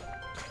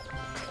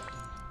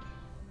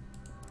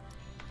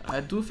 I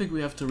do think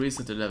we have to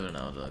reset the level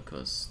now, though,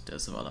 because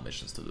there's some other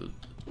missions to do.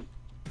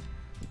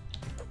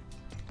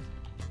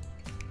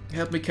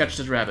 Help me catch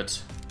that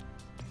rabbit.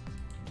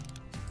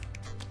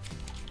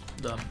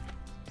 Done.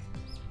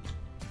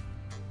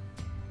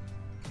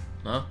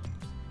 No?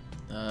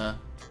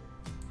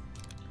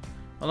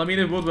 Well, I mean,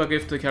 it would work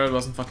if the carrot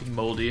wasn't fucking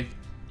moldy.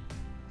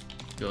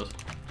 Good.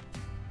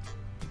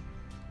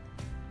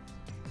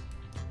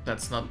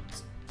 That's not...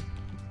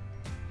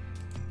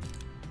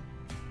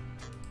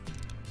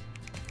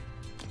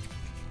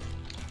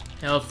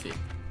 healthy.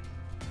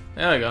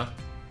 There we go.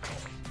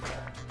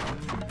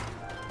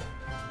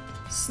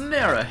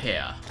 Snare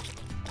here.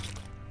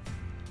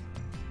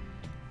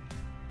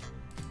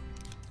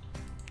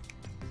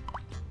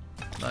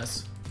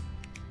 Nice.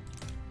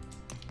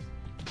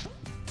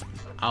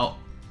 Ow.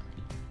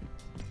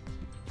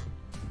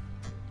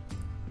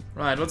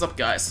 Right, what's up,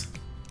 guys?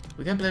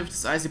 We can't play with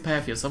this icy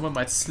path here. Someone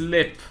might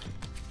slip.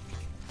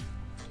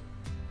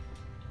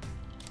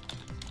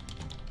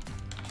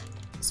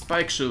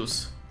 Spike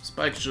shoes.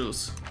 Spike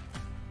shoes.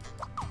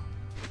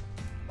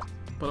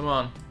 Put them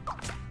on.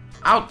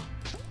 Out!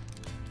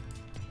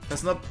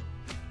 That's not...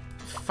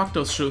 Fuck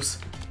those shoes.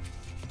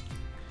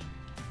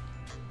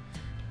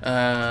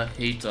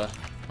 Heater.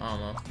 I don't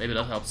know. Maybe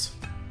that helps.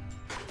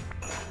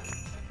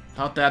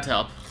 How'd that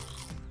help?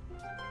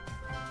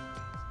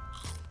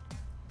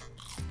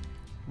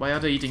 Why are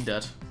they eating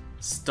that?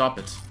 Stop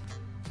it.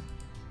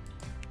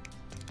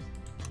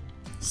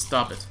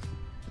 Stop it.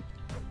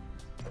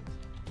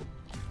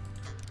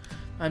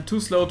 I'm too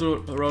slow to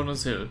roll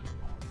this hill.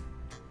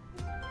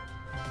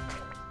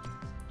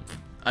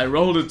 I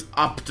rolled it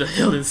up the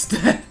hill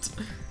instead.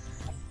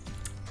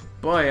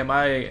 Boy, am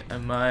I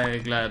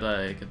glad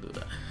I can do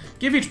that.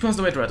 Give each person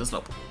a way to ride the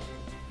slope.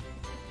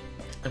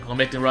 I'm gonna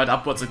make them ride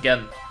upwards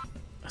again.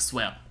 I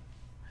swear.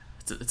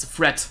 It's a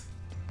threat.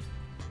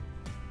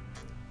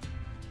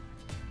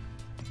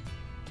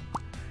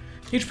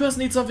 Each person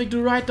needs something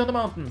to ride down the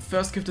mountain.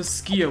 First give the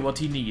skier what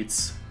he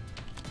needs.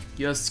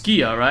 You're a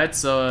skier, right?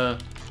 So,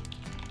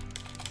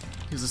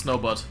 use a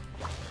snowboard.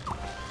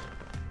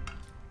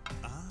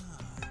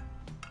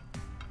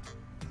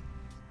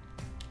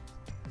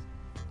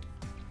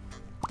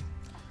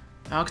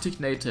 Arctic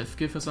native,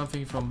 give her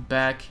something from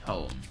back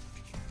home.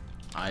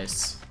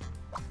 Ice.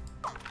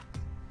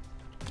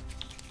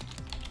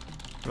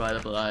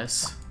 Rideable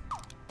ice.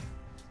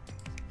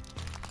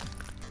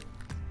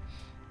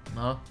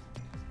 No?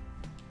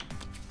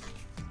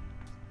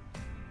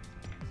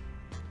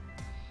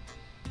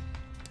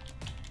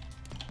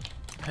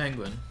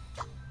 Penguin.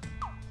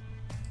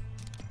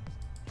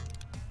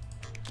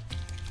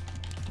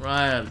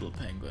 Rideable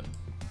penguin.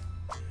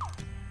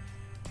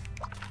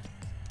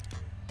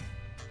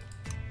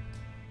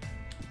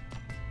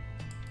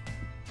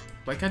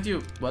 Why can't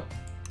you... What?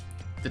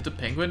 Did the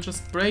penguin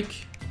just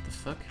break? What the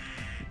fuck?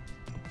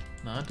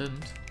 No, it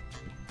didn't.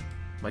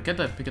 Why can't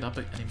I pick it up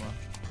anymore?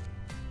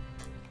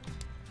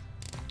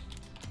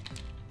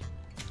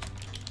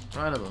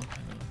 Rideable.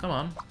 Come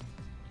on.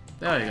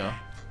 There you go.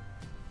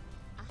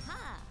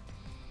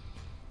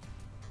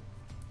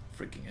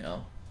 Freaking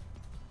hell.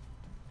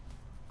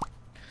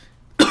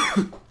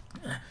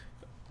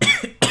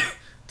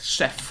 The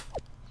chef.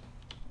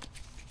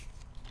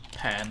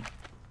 Pan.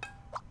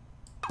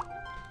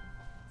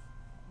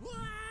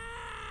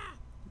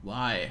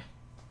 Why?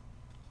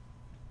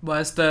 Why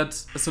is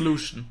that a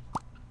solution?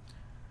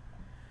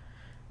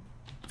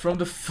 From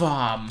the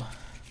farm.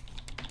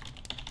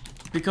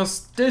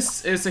 Because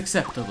this is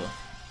acceptable.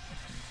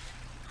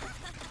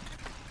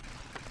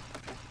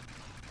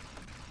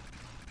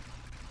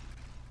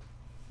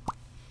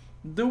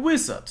 The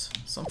wizard.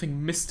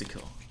 Something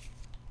mystical.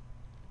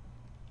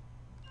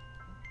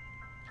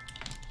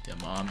 Yeah,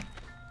 mom.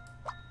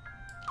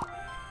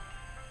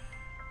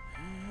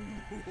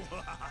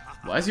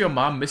 Why is your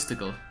mom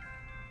mystical?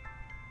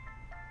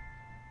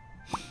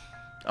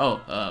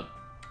 Oh,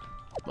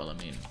 well, I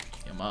mean,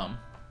 your mom.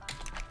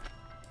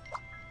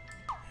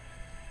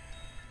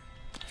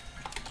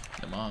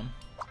 Your mom.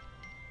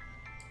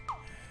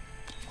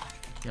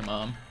 Your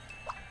mom.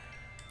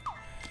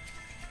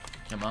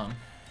 Your mom.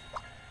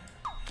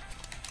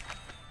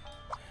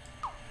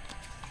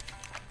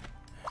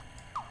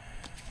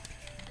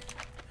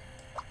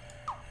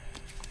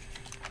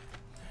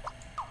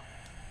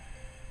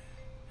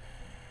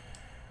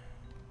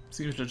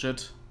 Seems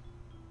legit.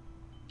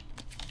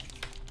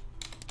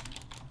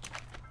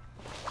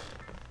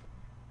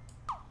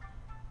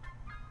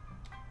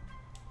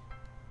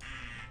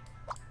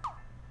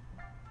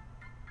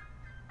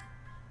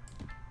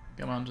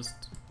 Come on,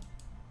 just...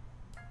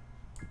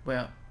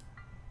 Where?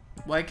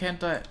 Why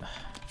can't I...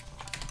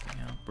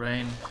 Yeah,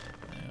 brain.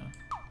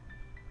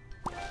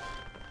 Yeah.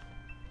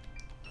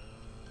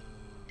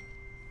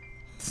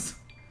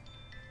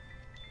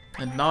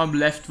 And now I'm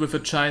left with a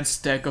giant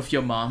stack of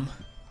your mom.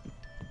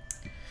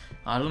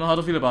 I don't know how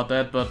to feel about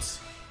that, but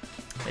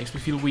makes me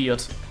feel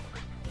weird.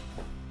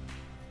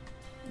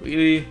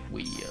 Really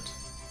weird.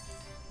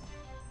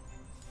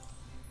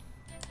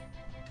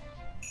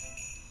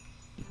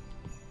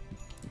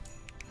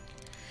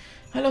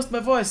 I lost my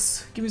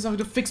voice. Give me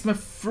something to fix my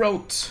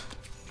throat.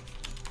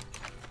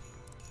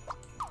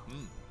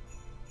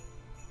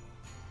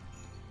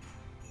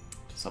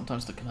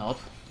 Sometimes that can help.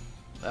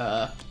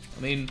 I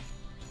mean...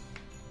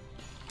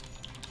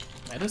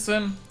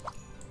 medicine?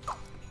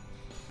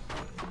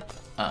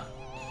 Ah.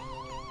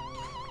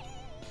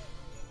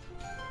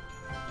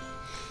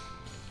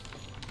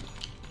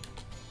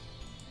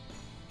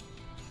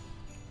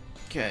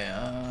 Okay,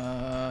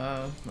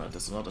 right,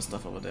 there's a lot of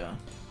stuff over there.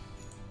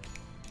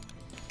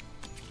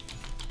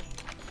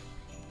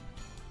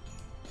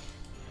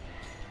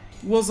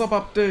 What's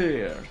up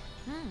there?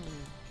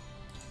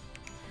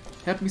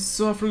 Help me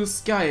soar through the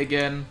sky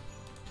again.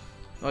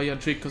 Oh, you're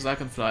intrigued because I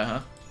can fly, huh?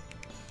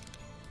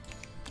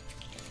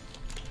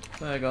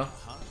 There you go.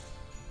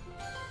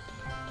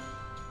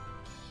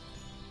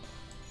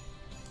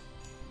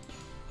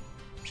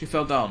 She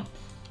fell down.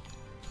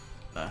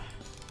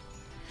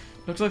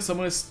 Looks like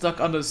someone is stuck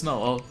under the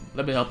snow. Oh,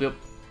 let me help you.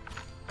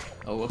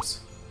 Oh, whoops.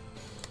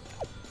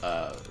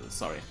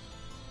 Sorry.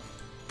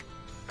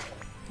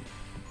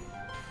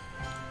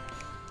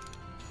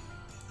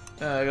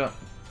 There you go.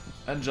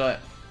 Enjoy.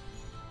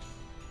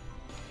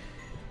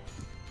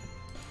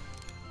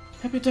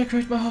 Help me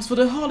decorate my house for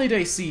the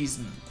holiday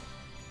season.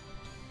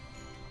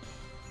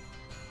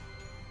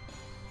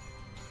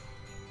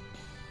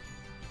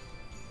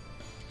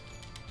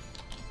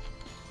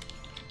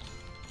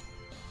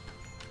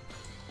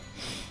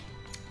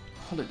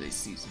 Holiday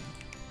season.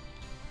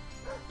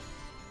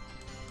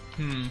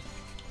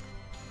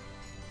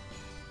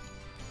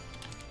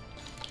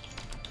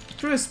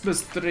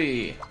 Christmas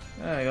tree.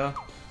 There you go.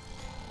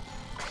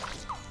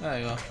 There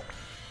you go.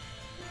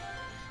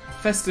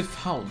 Festive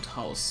hound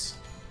house.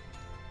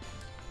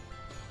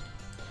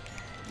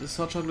 This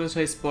hot chocolate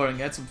tastes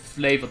boring. Add some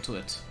flavor to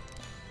it.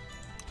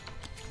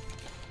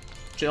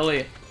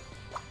 Chili.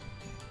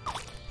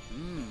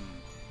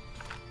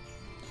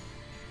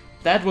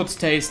 That would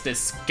taste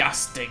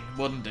disgusting,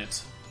 wouldn't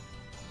it?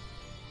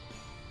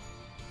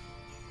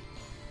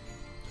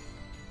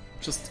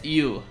 Just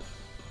ew.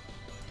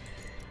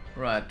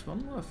 Right,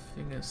 one more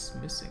thing is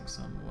missing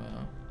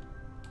somewhere.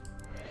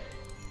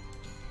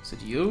 Is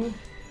it you?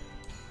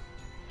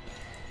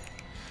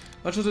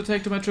 What should I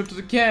take to my trip to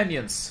the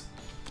canyons?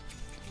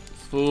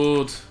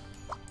 Food.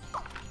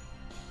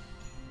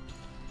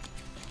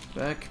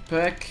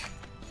 Backpack.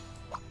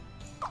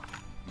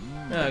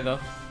 There you go.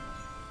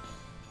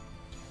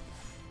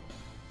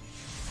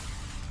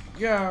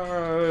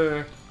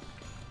 Yeah.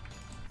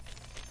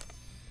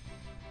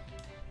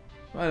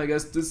 Right, I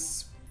guess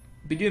this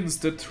begins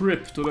the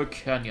trip to the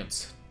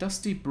canyons.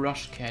 Dusty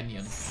Brush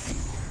Canyon.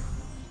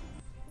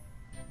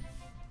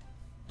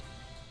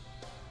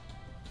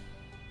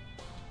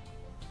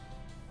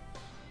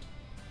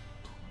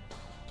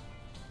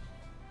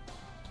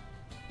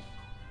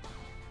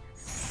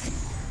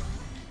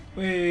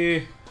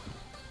 Wait.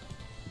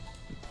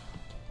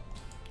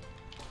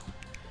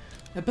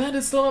 A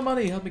bandit stole my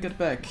money, help me get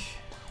back.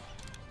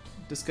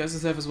 Disguise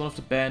himself as one of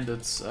the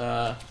bandits.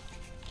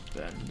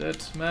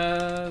 Bandit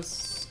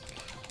mask.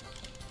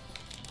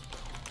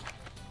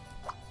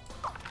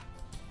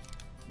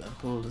 Then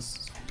pull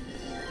this.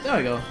 There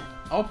we go.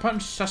 I'll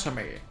punch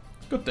sashimi.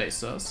 Good day,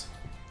 sirs.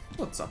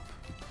 What's up?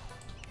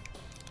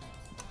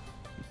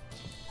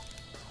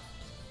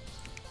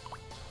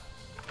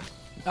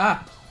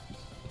 Ah!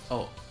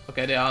 Oh,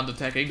 okay, they aren't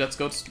attacking. That's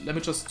good. Let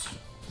me just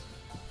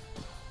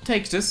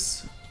take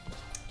this.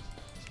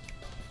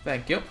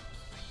 Thank you.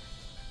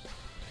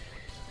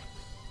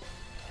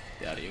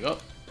 There you go.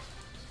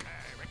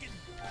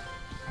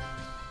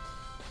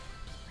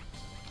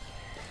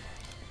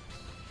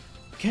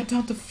 Can't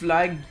hunt the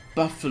flying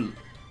buffalo.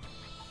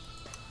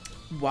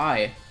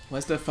 Why? Why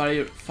is there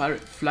flying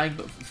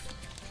buffalo?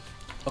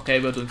 Okay,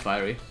 we're doing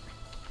fiery.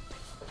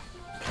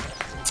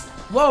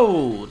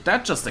 Whoa!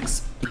 That just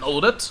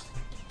exploded.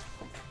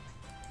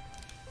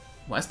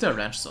 Why is there a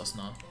ranch sauce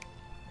now?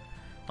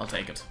 I'll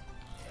take it.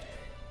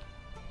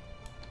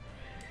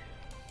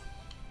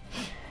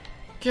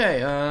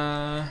 Okay,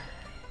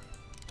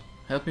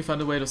 help me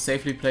find a way to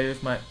safely play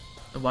with my...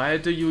 Why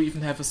do you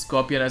even have a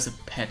scorpion as a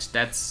pet?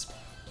 That's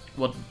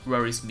what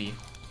worries me.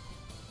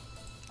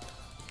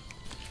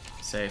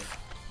 Safe.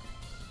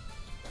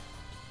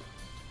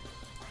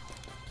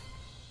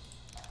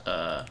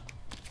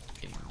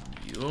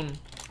 Immune.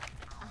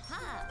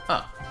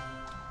 Ah.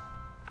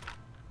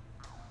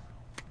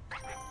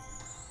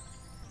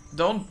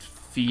 Don't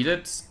feed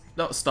it.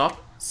 No,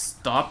 stop.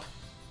 Stop.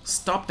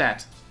 Stop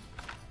that.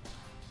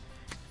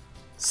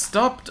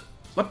 Stopped.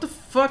 What the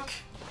fuck?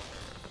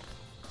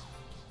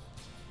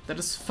 That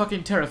is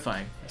fucking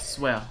terrifying, I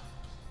swear.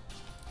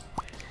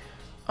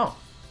 Oh.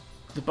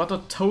 The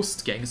Buttered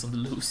Toast gang is on the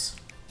loose.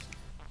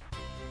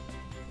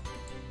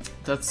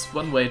 That's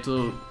one way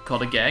to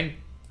call a gang.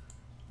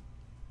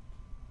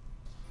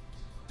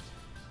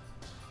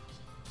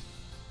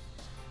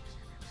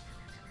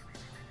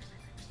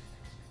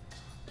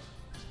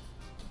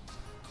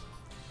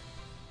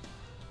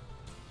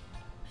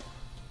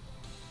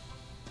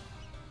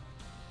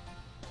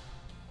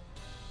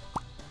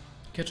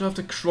 Catch off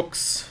the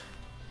crooks.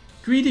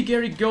 Greedy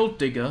Gary Gold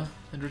Digger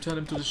and return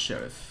him to the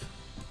sheriff.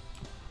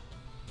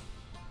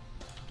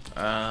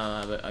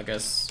 I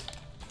guess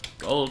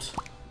gold.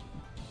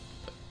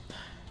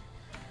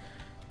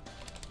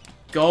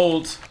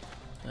 Gold.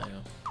 There you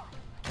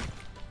go.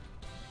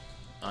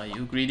 Are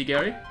you Greedy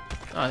Gary?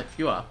 Ah,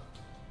 you are.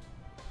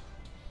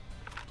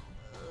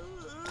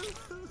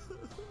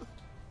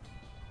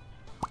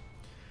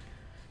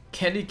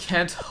 Kenny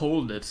can't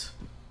hold it.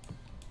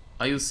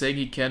 Are you saying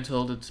he can't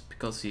hold it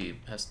because he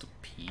has to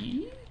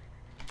pee?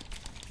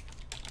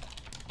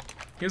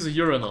 Here's a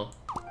urinal.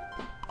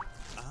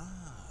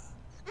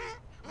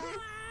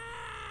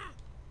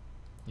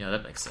 Yeah,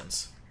 that makes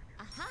sense.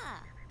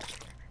 Aha.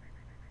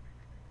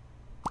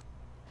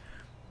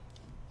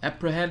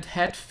 Apprehend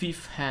head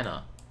thief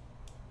Hannah.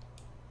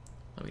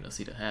 I mean, I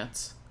see the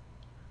heads.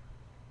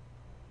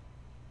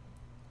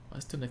 Why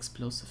is there an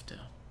explosive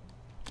there?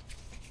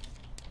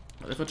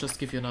 What if I just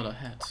give you another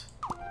head?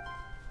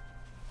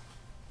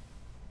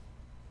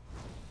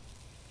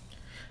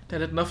 That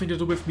had nothing to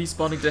do with me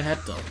spawning the head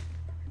though.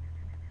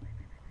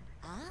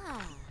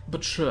 Ah.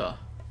 But sure.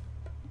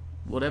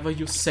 Whatever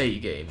you say,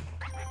 game.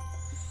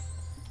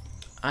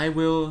 I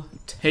will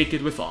take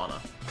it with honor.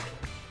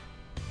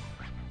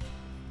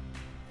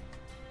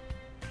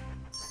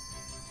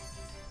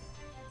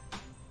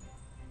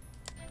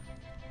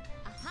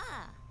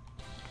 Aha.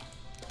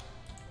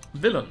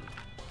 Villain.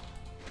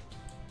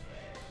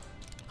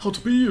 How to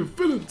be a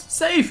villain?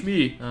 Save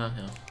me! Ah,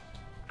 yeah.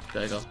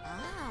 There you go.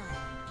 Ah.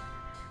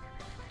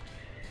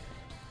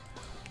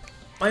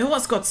 My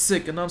horse got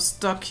sick and I'm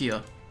stuck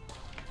here.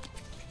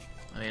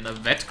 I mean, a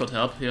vet could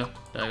help here.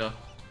 There you go.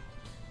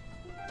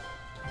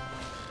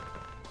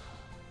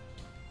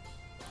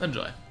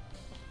 Enjoy.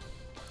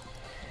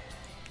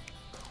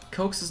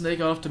 Coax the snake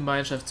out of the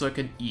mineshaft so I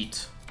can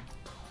eat.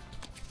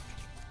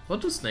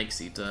 What do snakes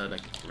eat?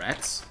 Like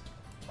rats?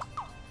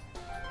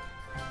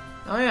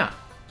 Oh yeah.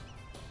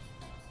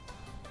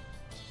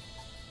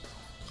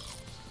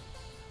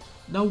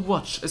 Now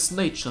watch as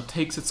nature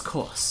takes its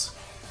course.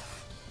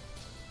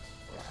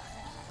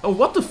 Oh,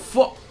 what the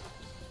fuck?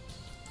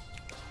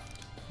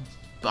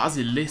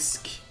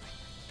 Basilisk.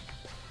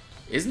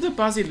 Isn't a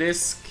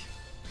basilisk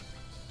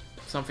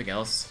something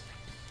else?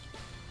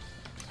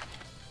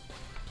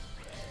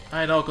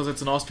 I know, because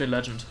it's an Austrian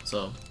legend,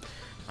 so...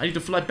 I need to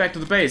fly back to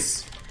the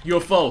base.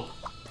 UFO.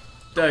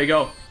 There you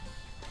go.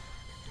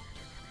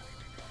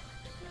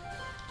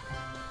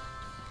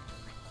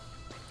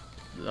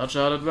 Not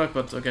sure how that worked,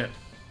 but okay.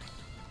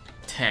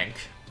 Tank.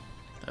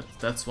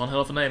 That's one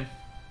hell of a name.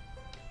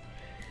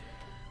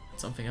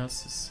 Something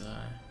else is,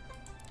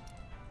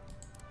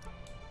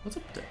 what's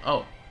up there?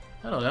 Oh,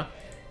 hello there.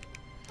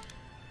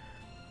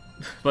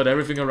 But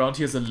everything around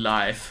here is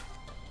alive.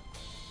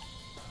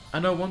 I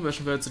know one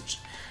version where it's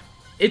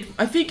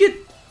I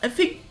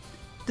think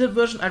the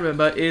version I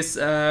remember is,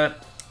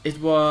 it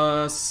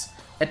was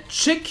a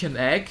chicken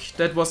egg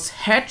that was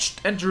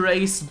hatched and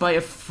raised by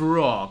a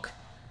frog.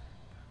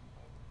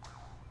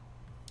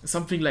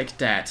 Something like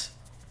that.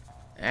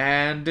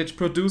 And it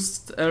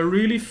produced a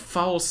really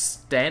foul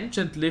stench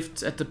and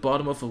lived at the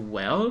bottom of a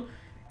well.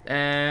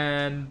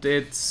 And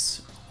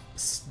its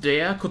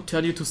stare could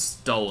turn you to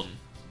stone.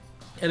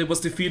 And it was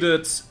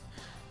defeated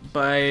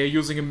by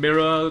using a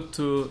mirror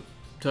to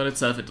turn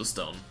itself into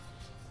stone.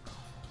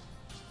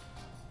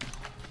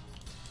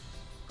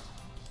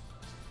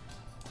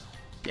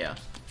 Yeah.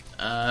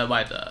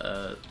 Wait,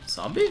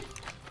 zombie?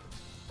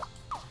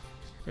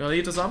 You wanna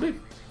eat a zombie?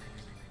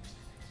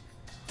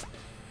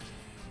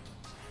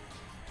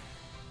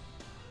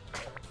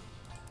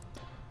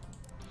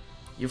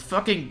 You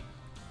fucking...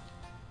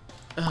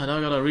 Oh, now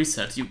I gotta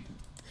reset.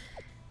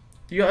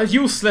 You are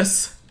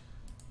useless!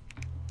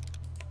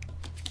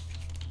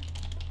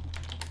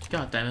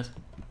 God damn it.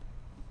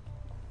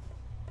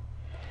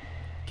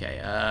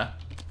 Okay,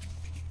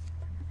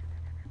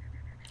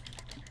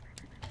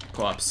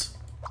 corpse.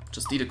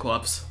 Just eat a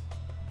corpse.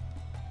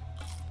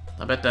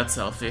 I bet that's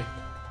healthy.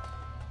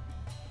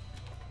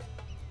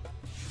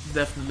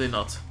 Definitely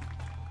not.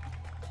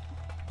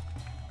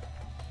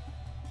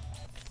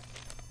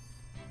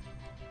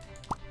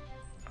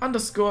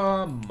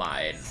 Underscore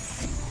mine.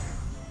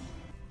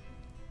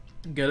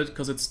 Get it?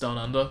 Because it's down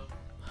under?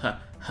 Ha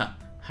ha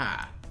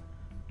ha.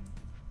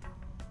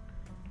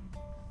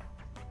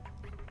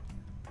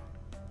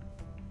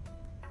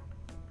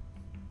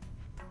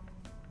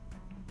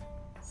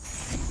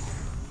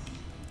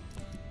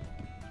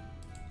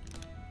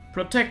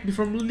 Protect me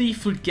from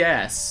lethal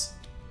gas.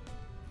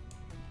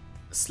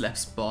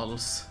 Slaps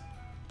bottles.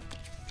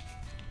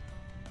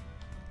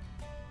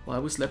 Why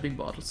are we slapping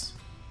bottles?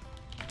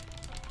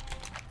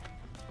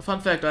 Fun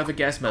fact, I have a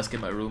gas mask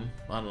in my room.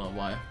 I don't know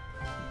why.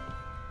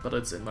 But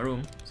it's in my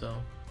room, so...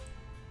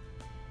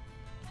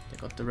 I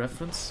got the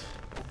reference.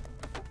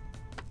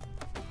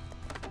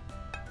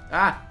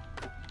 Ah!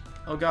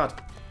 Oh god.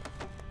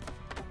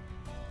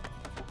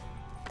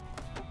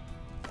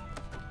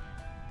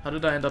 How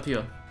did I end up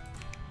here?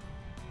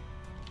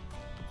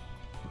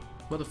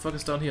 What the fuck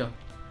is down here?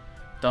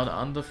 Down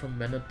under from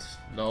minute...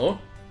 No.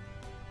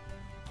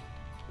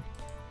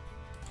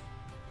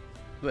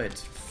 Wait,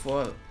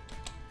 for...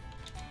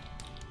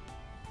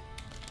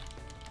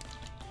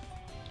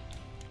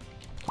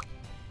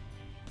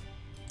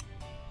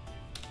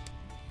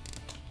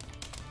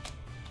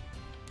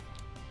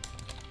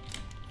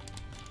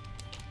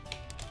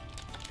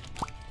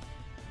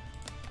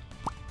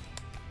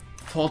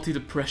 Faulty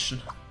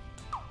depression.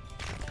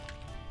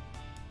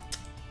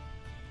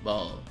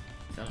 Well,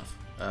 fair enough.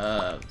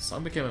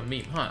 Song became a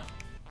meme, huh?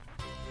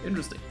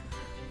 Interesting.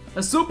 A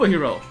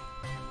superhero!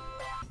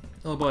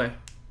 Oh boy.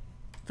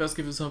 First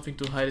give you something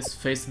to hide his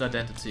face and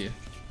identity.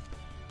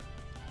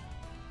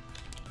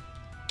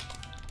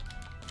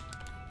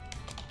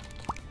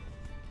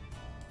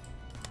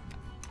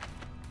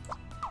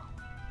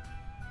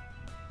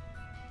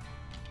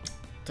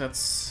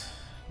 That's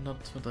not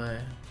what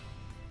I...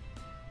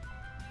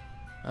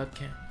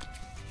 Okay.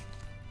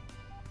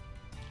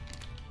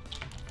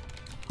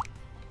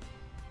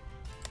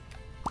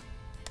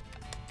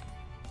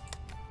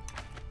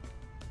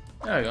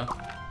 There we go.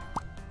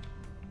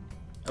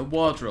 A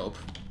wardrobe.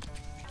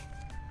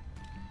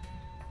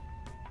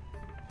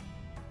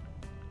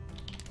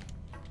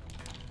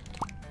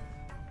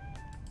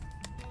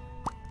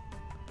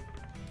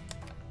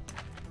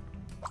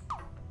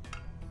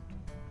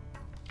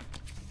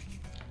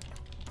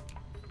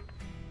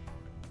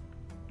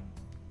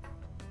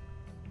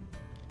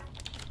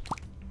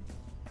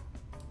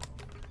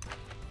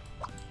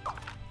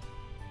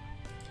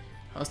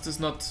 How's this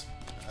not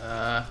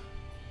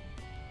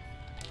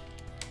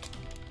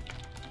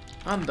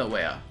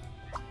underwear?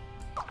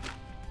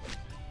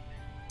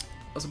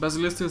 Also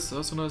Basilisk is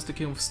also known as the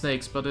king of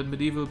snakes, but in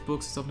medieval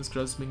books it's often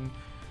described as being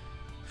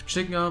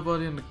chicken armor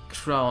body and a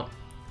crown.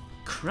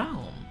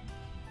 Crown?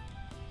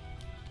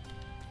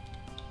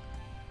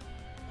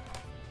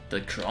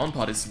 The crown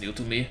part is new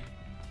to me.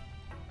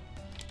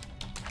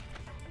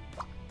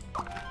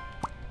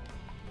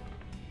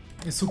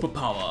 A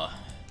superpower.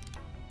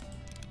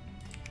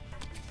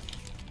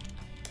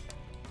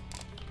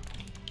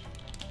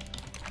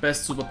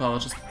 Best superpower,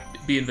 just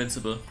be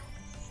invincible.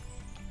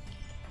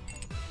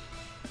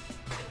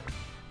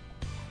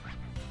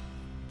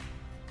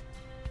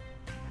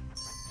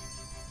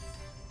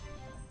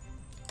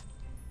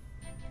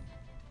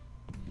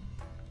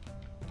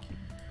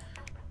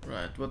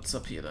 Right, what's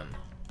up here then?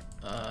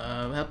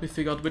 Help me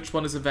figure out which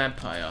one is a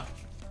vampire.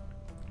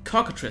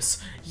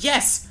 Cockatrice!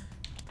 Yes!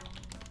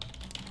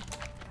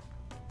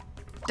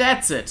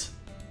 That's it!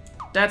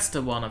 That's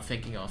the one I'm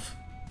thinking of.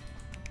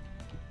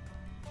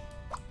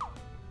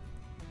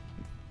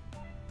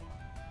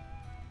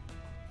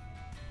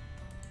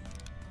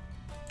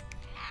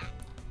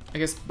 I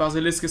guess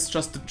Basilisk is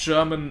just the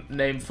German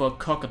name for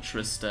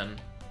cockatrice then.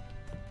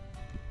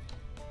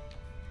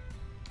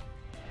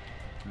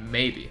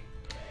 Maybe.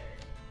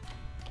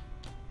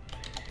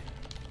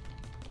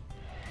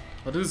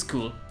 But this is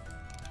cool.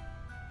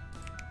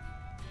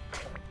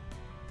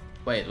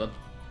 Wait, what?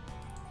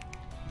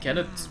 Can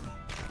it...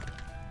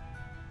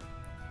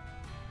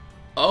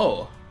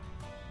 Oh!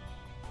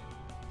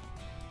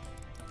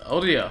 Oh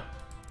dear.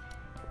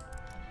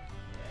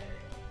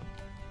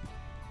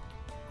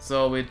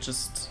 So we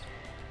just...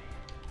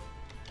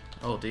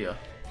 Oh dear.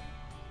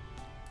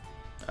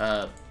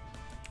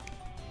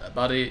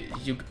 Buddy,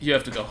 you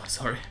have to go,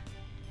 sorry.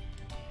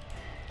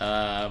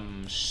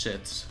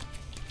 Shit.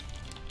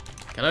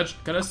 Can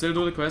I still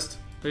do the quest,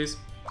 please?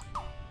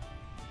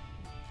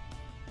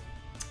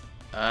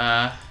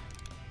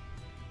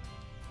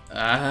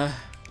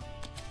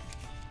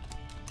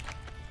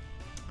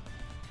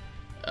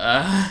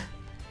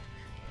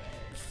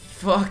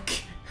 Fuck.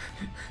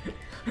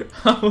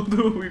 How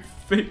do we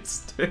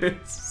fix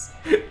this?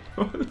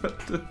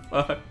 What the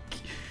fuck?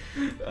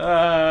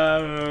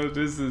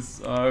 This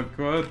is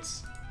awkward.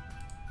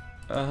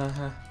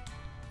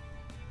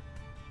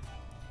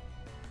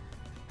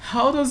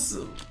 How does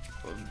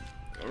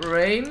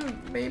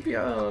rain? Maybe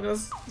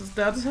does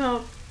that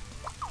help?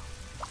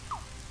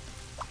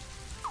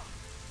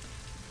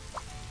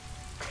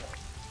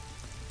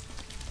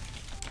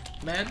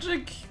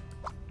 Magic?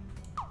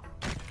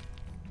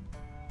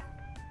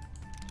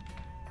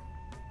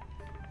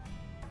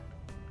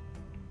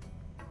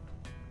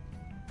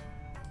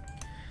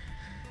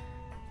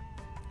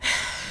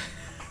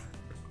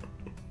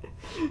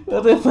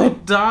 What have I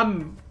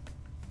done?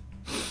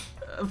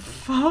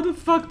 How the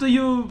fuck do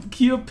you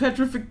cure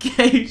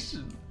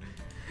petrification?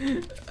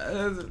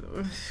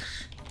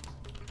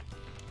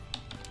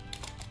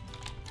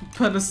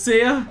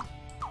 Panacea?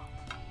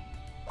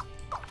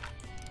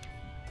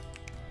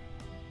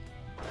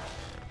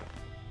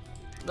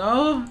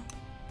 No?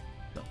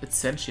 No, it's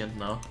sentient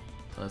now.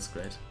 Oh, that's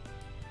great.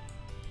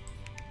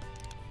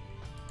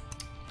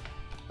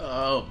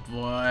 Oh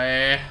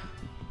boy.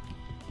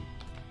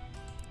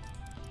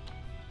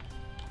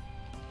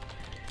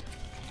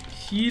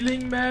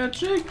 Healing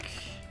magic?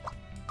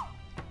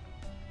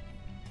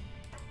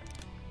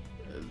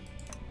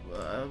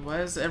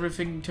 Why is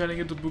everything turning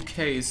into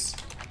bouquets?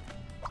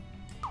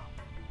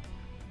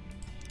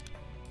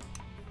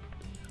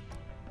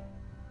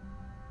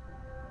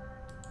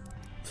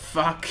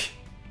 Fuck.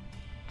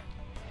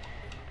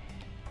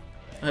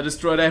 I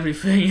destroyed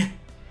everything.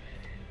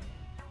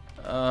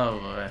 Oh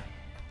boy.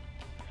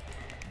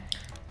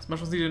 This much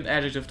was needed an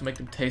adjective to make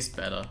them taste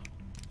better.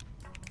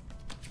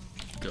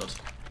 Good.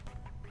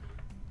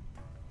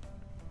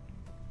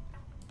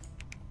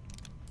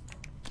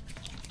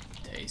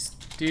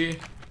 Tasty.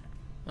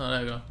 Oh,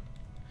 there you go.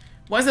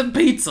 Why is it a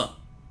pizza?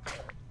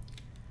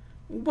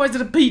 Why is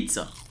it a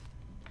pizza?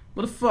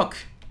 What the fuck?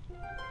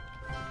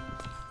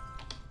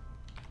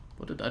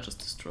 What did I just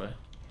destroy?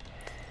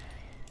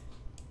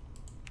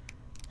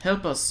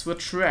 Help us, we're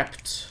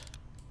trapped.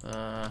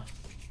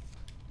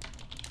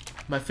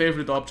 My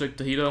favorite object,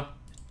 the heater.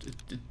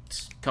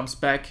 It comes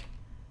back.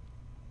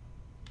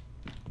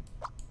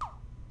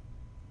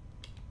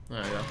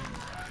 There you go.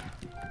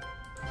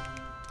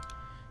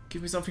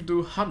 Give me something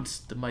to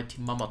hunt the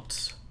mighty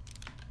mammoth.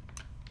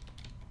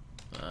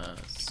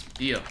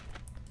 Spear.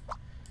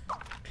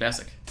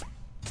 Classic.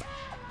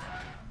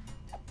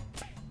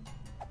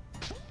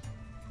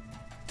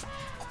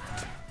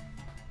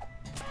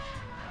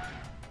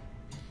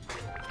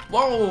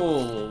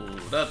 Whoa!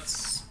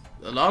 That's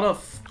a lot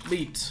of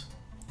meat.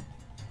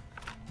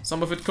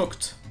 Some of it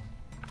cooked.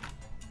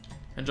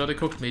 Enjoy the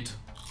cooked meat.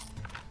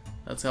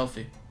 That's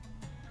healthy.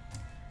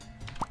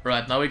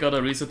 Right, now we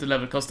gotta reset the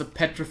level because the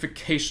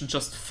petrification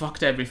just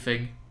fucked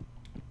everything.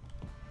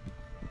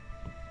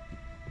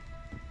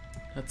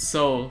 That's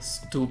so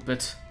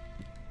stupid.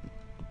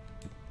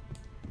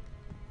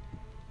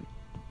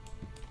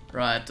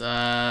 Right,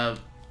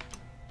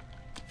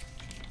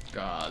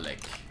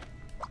 garlic.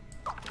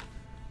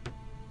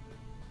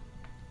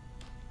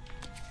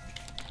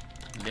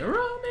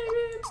 Mirror,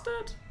 maybe,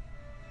 instead?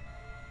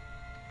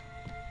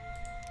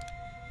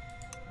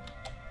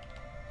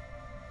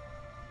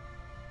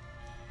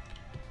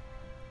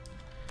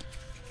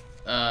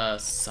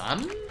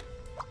 Sun?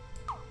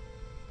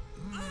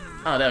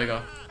 Ah, there we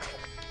go.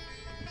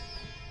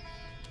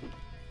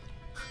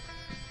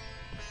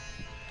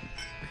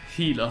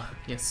 Healer,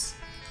 yes.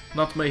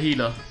 Not my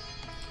healer.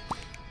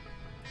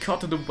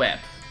 Caught in the web.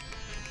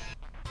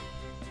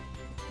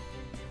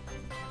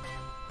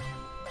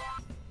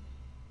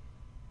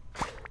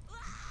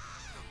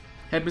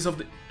 Headpiece of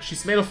the...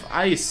 She's made of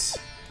ice.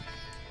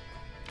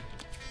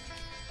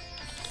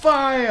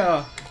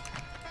 Fire!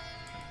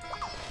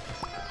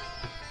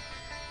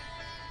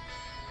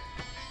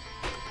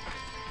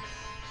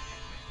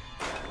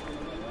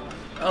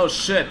 Oh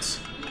shit.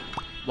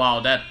 Wow,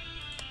 that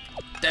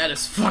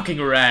is fucking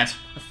rad.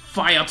 A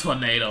fire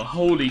tornado.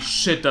 Holy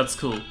shit, that's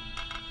cool.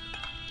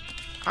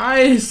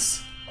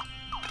 Ice!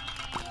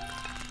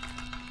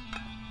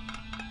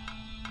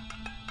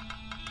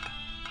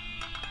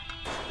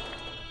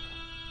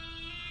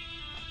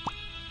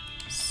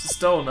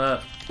 Stone,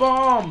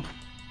 bomb!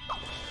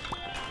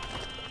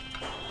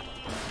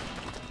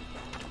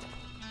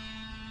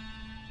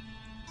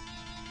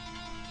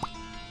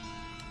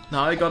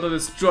 Now I gotta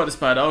destroy the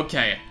spider,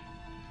 okay.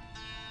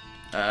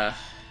 I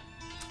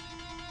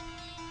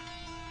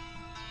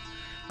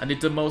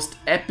need the most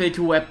epic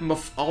weapon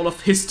of all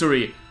of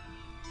history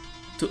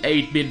to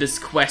aid me in this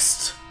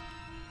quest.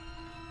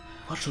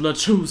 What should I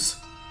choose?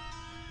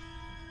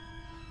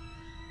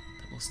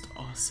 The most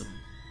awesome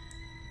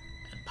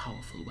and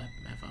powerful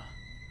weapon ever.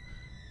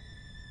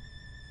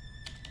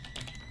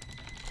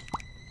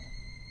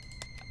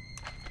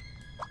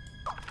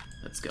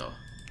 Let's go.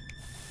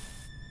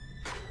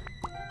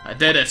 I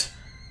did it!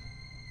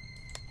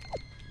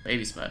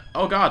 Baby spider.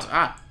 Oh god,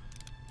 ah!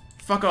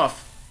 Fuck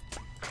off!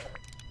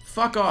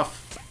 Fuck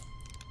off!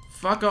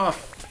 Fuck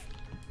off!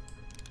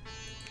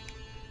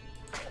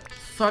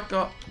 Fuck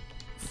off!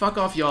 Fuck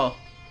off, y'all!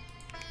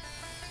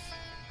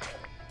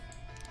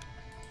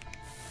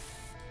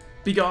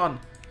 Be gone!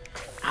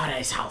 Out of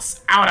his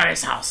house! Out of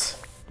his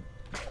house!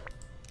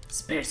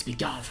 Spirits be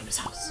gone from his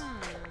house!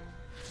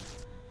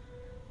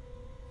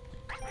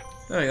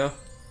 There we go.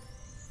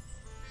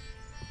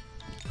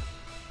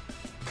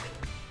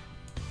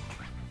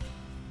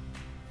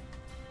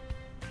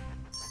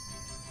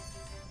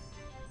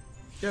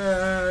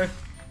 Yay!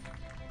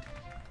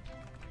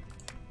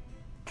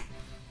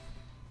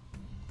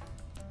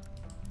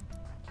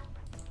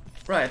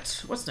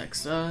 Right, what's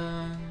next?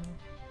 Ooh,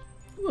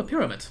 a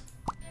pyramid.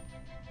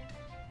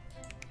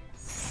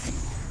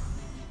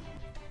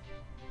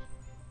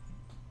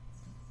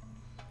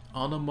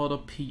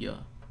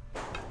 Onomatopoeia.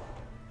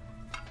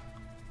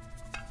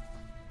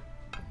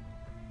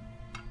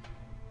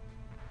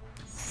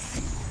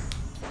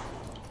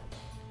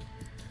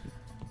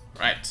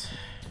 Right.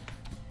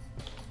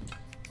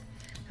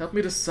 Help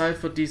me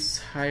decipher these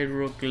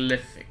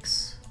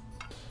hieroglyphics.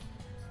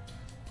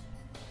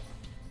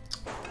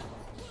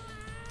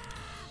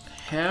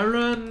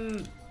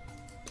 Heron,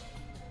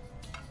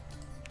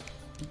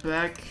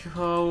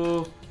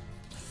 backhoe,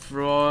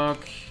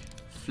 frog,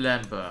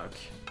 Flamberg.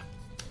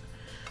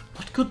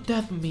 What could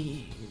that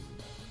mean?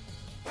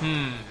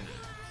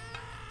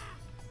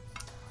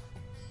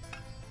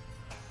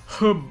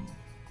 Huh.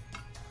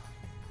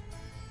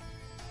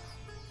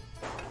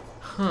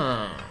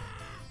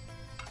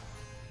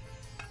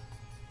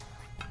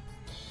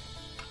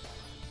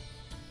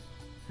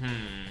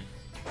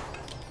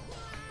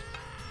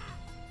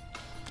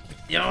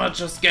 You know what,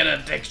 just get a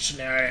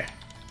dictionary.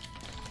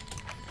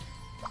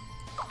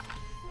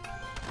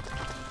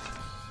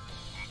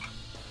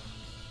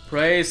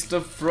 Praise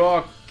the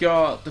frog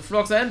god. The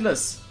frogs are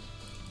endless.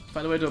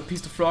 Find a way to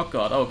appease the frog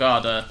god. Oh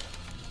god, let's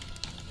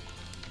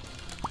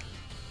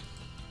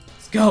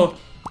go.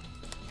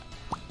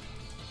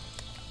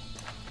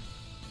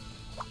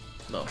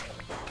 No.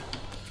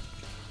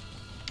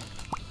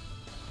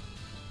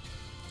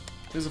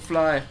 There's a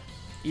fly.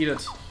 Eat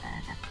it.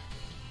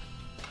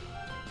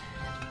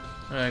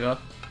 There you go.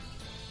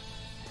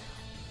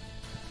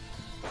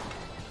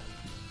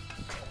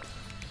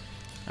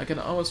 I can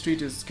almost read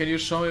this. Can you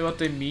show me what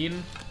they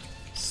mean?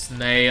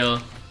 Snail.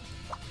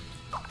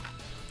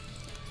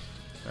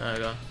 There we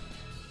go.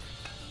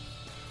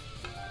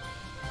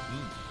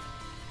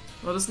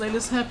 Oh, the snail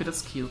is happy,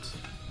 that's cute.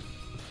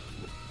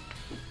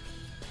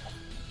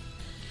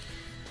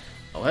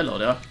 Oh, hello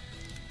there.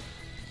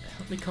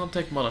 Help me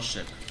contact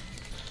mothership.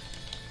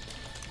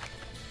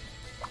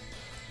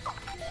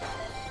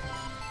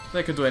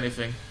 They can do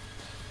anything.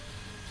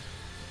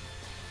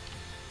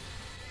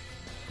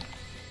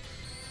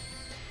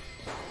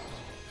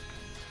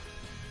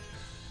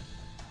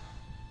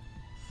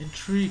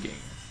 Intriguing.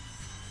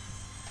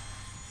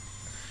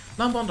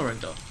 Now I'm wondering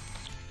though.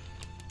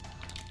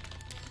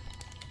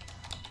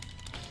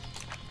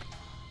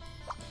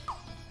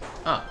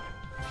 Ah.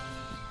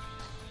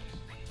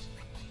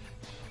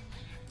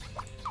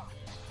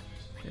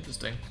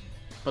 Interesting.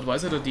 But why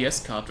is it a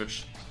DS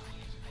cartridge?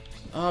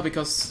 Ah,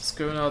 because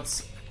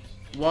Scribblenauts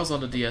was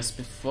on the DS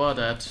before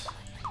that.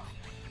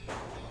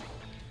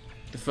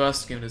 The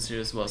first game in the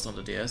series was on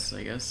the DS,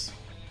 I guess.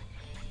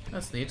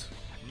 That's neat.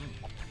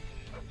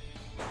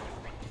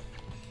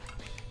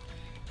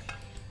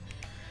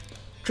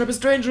 Trap is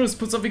dangerous,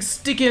 put something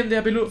sticky in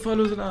there below for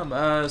losing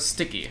arm.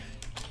 Sticky.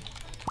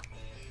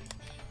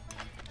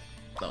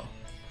 No.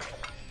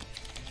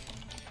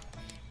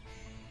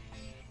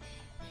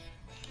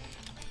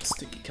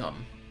 Sticky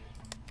cum.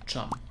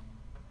 Chum.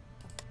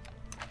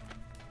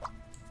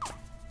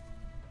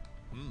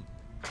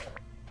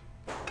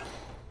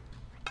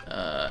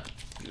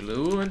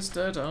 Glue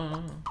instead.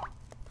 Ah.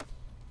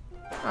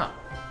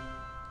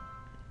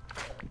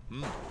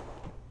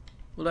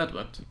 Well, that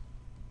worked.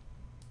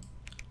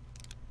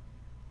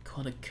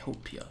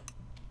 Cornucopia.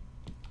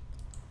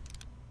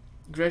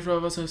 Grave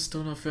robbers have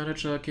stolen our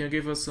furniture. Can you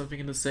give us something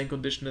in the same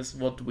condition as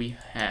what we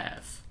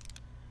have?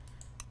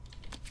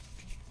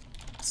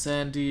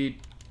 Sandy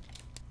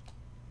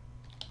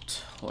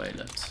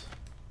toilet.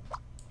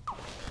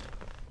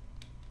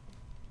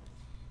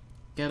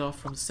 Get off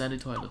from the sandy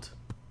toilet.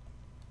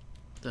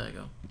 There you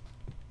go.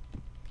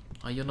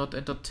 Are you not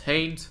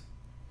entertained?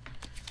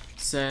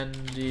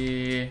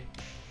 Sandy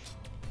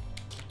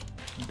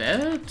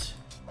bed?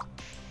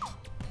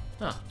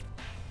 Ah.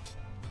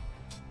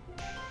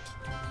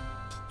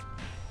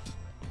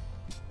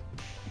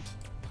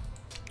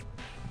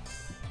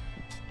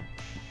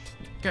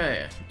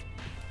 Okay.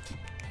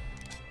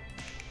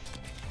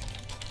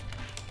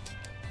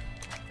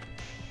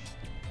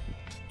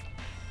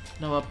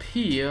 Now up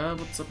here,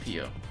 what's up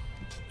here?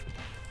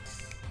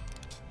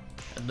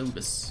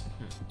 Anubis.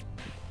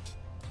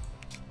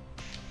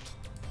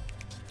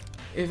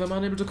 If I'm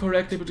unable to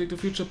correctly predict the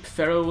future,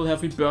 Pharaoh will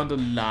have me burned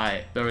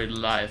alive, buried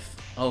alive.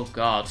 Oh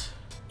god.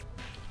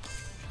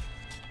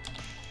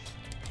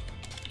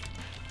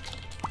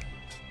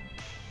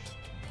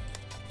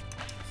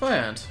 Fire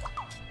ant.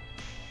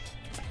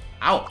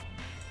 Ow!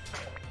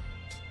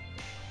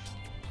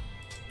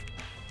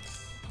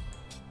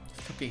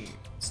 Fucking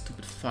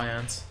stupid fire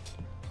ants.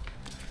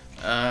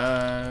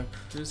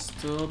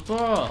 Crystal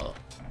ball.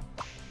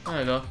 There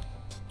you go.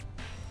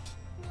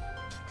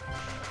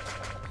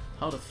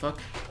 How the fuck?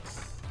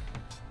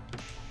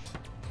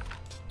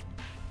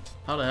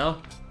 How the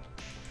hell?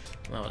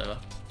 Oh, whatever.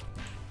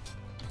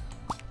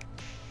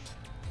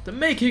 The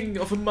making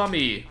of a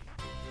mummy!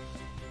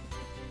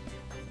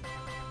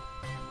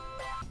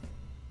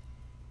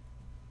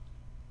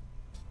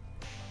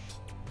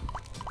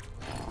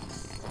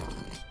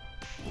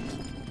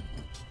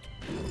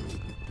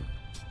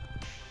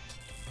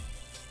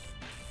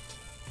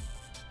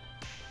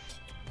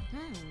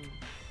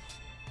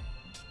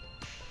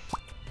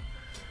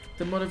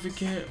 The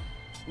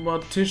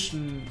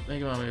mortician,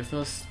 hang on,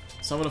 first,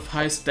 someone of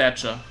high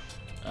stature.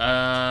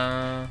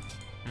 Huh.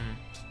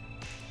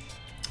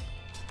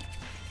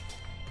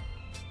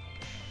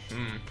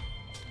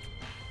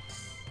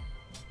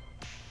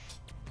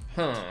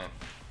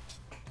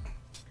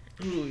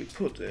 Who do we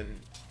put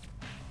in?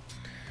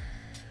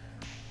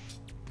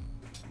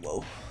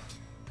 Whoa.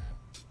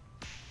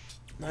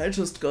 I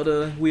just got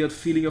a weird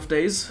feeling of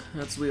days.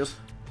 That's weird.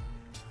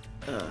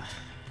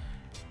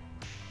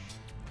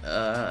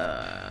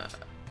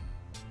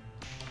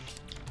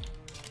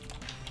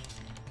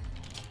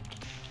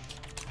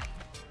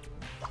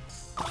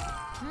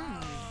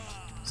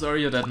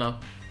 Sorry, you're dead now.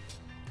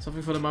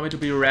 Something for the mummy to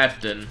be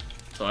wrapped in.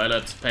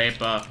 Toilet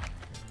paper.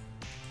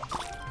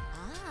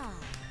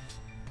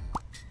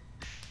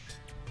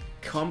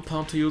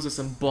 Compound to use as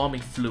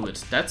embalming fluid.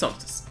 That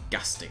sounds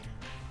disgusting.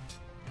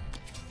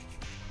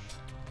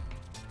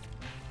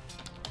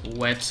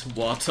 Wet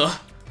water.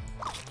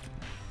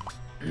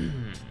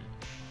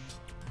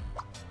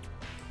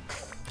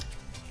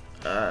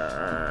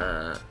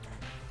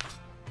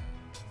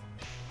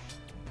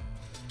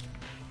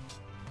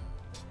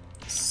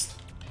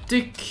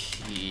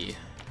 Sticky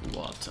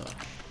water.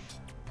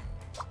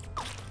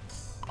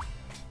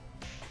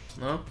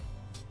 No?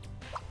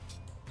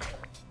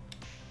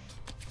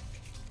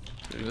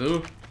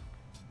 Glue?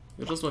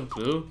 You just want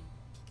glue?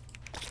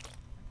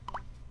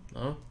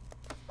 No?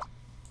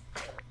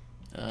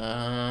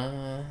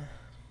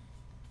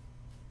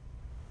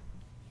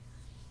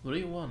 What do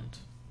you want?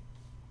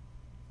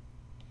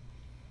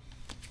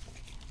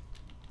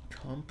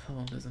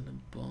 Compound as an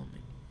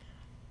embalming.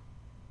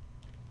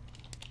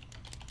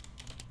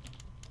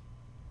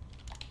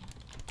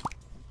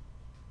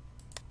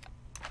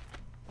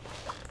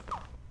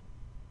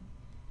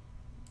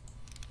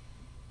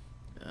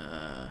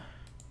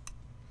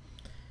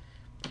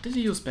 What did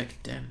he use back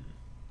then?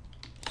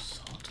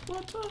 Salt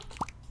water?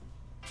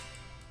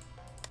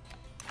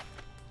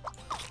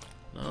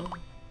 No?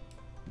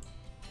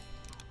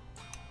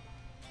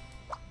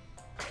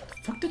 What the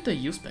fuck did they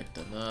use back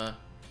then?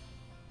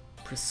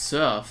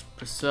 Preserve.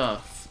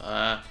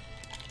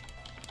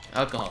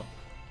 Alcohol.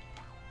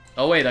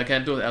 Oh wait, I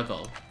can't do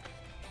alcohol.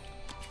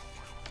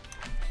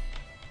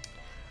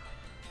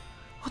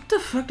 What the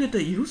fuck did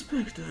they use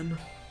back then?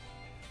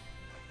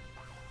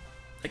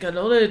 Like, I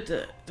know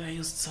that they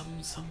used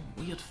some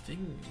weird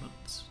thing,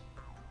 but...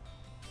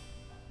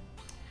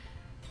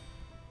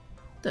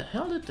 What the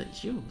hell did they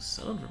use?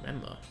 I don't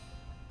remember.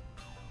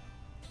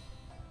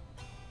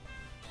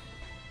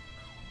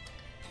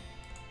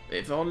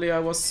 If only I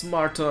was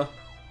smarter.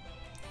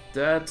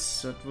 That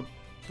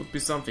would be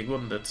something,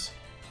 wouldn't it?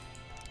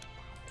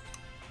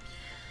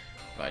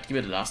 Right, give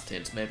me the last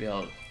hint. Maybe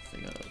I'll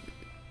figure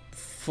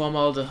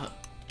formaldehyde.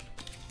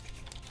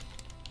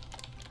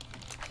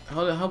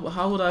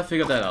 How would I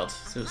figure that out?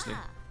 Seriously.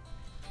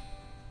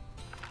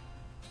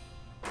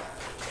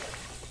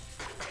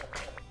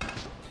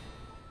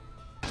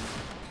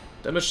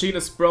 The machine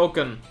is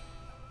broken.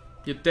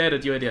 You did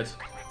it, you idiot.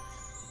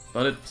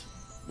 But it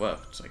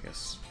worked, I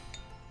guess.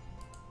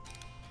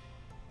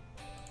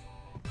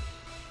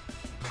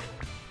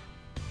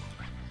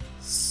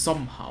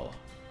 Somehow.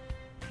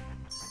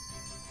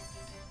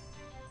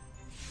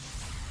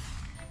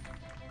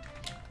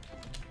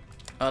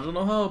 I don't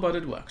know how, but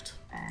it worked.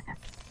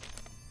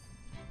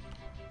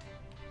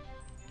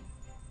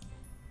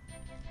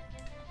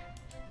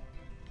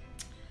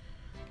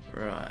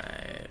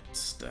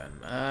 Right, then,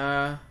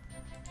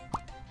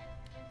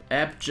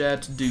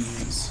 abject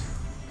dunes.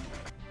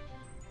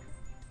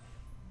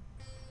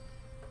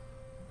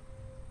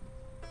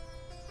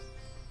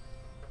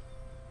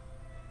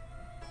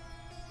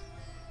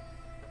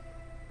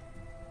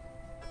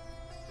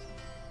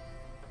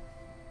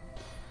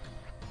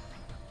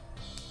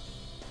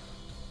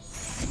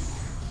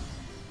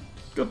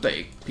 Good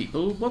day,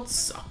 people,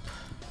 what's up?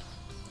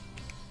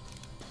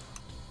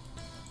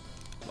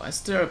 Why is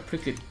there a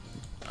prickly...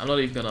 I'm not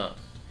even gonna...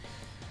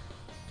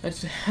 I'd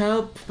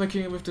help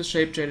making it with the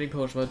shape-changing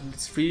potion, but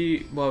it's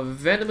 3 more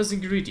venomous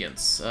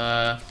ingredients.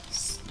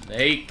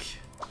 Snake.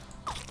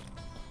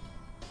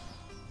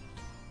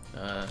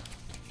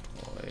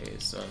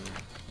 Poison.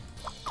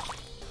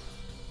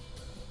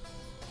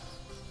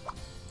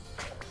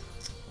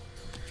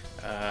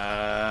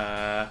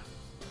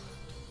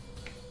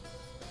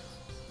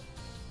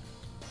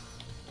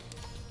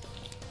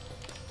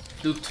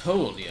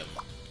 Plutonium.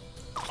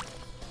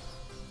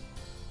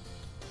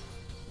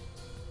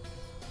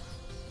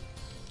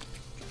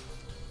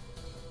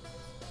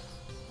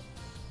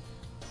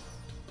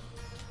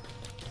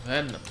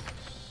 Venom.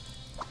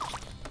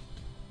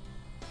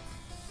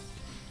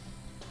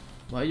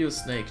 Why are you a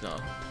snake now?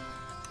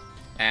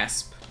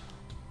 Asp.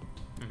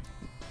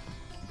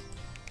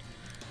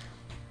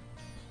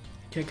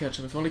 Can't catch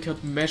him. If only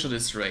could measure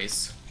this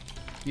race.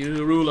 You need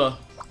a ruler.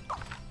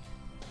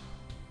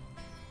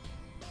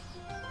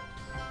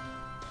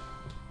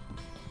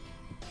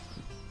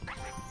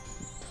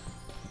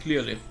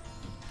 Clearly.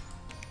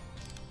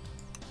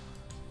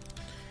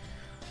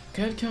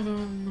 Can't cover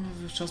him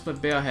with just my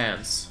bare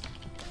hands.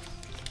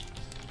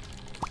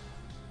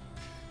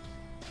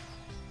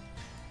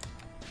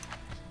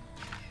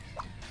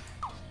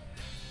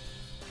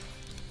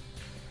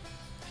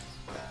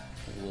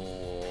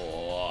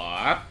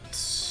 What?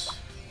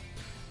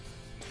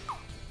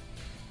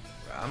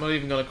 I'm not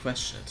even gonna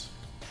question it.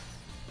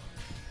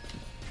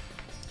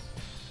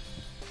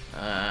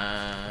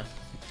 I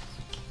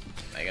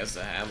guess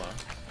the hammer.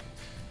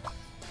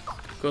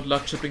 Good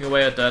luck chipping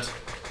away at that.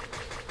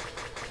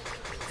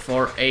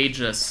 For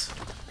ages.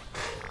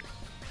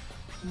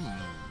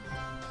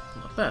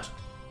 Not bad.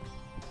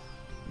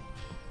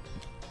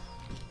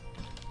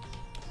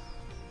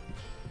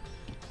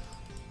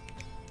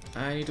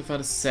 I need to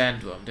find a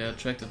sandworm. They're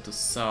attracted to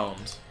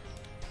sound.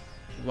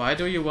 Why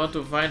do you want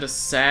to find a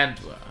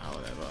sandworm?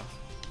 However.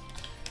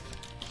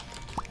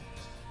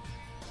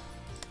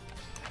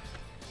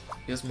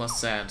 Here's more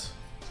sand.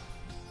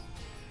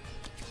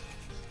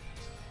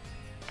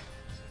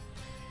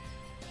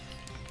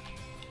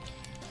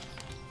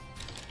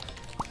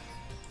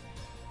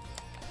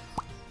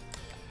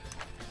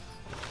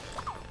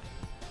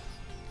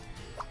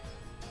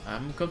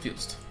 I'm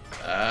confused.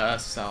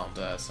 Sound,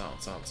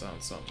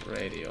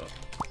 radio.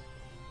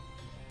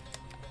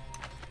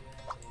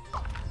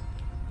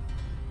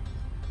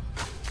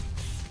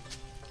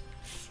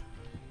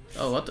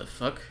 Oh, what the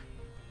fuck?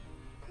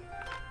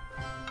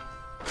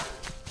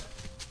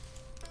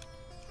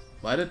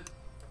 Why did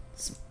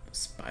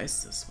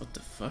spice this? What the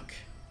fuck?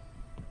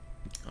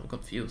 I'm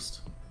confused.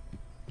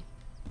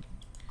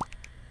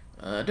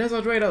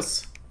 Desert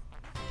Raiders!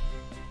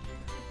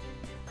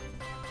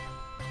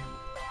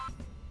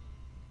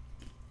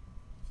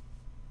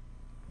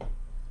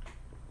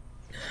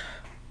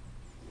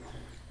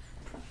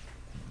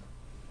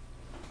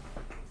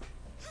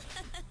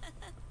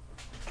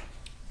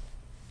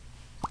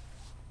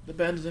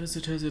 bandit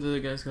demonstrates that the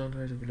guys going to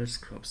the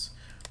village crops.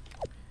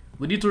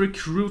 We need to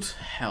recruit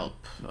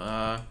help.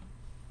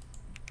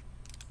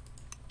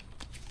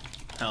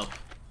 Help.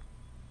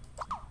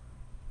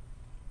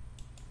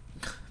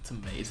 It's a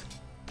maid.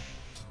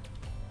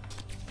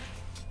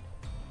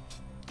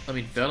 I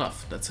mean, fair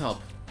enough. That's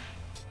help.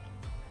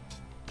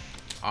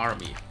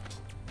 Army.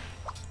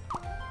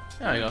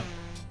 There you go.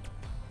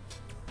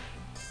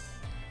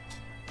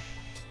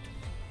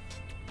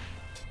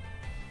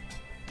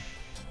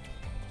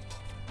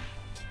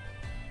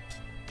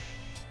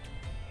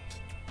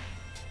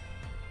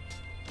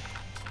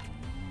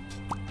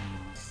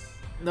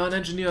 Now an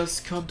engineer has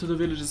come to the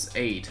village's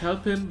aid.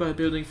 Help him by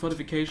building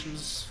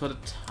fortifications for the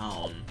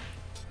town.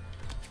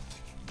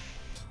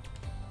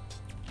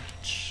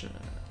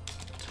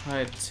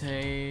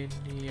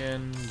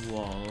 Titanian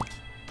wall.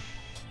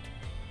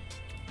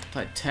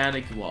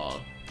 Titanic wall.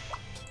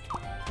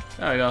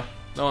 There we go.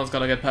 No one's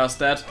gonna get past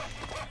that.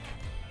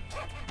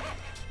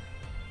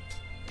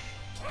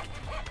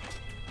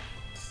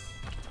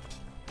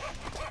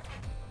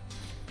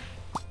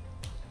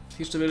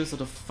 Teach the villagers how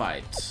to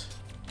fight.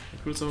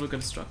 Recruit someone to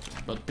construct it.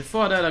 But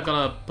before that, I'm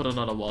gonna put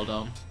another wall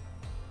down.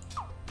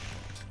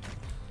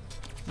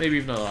 Maybe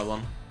even another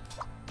one.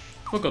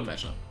 For good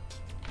measure.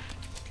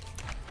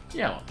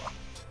 Yeah, one more.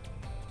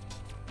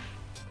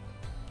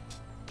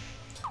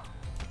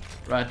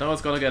 Right, now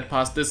it's gonna get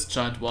past this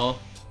giant wall.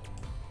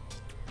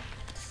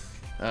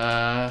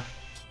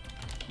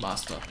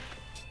 Master.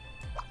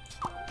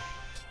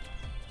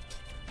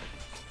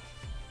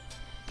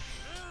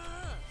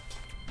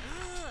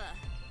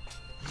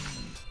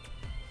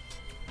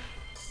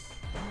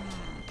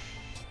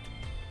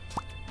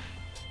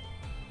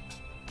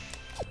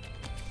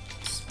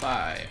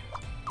 Spy.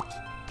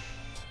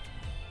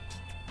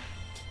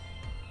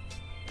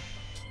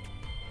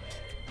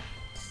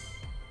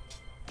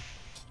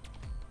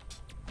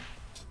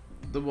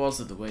 The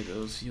walls are the way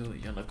goes.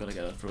 You're not gonna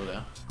get it through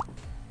there.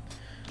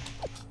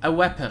 A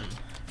weapon.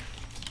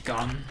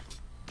 Gun.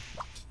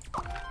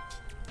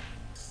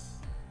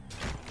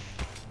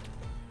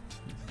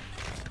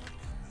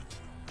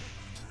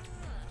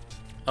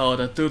 Oh,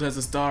 that dude has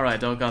a star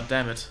right. Oh, god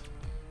damn it.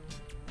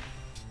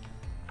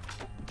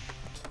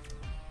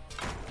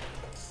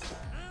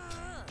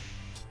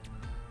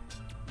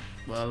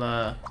 Well,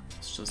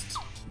 let's just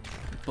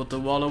put the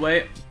wall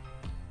away.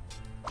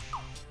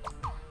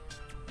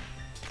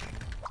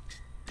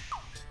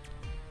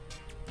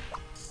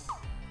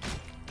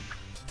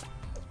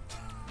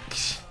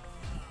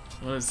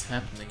 What is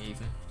happening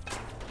even?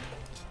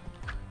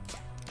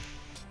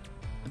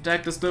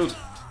 Attack this dude!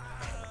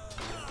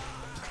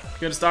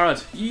 Get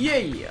started!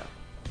 Yeah!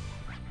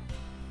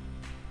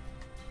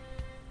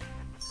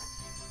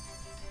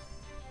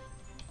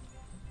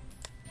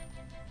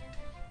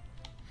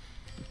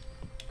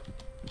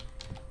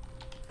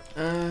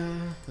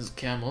 There's a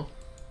camel.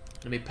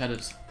 Let me pet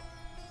it.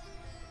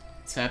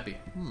 It's happy.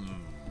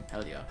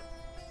 Hell yeah.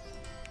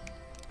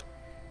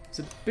 It's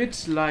a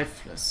bit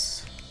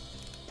lifeless.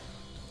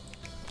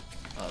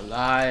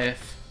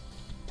 Alive.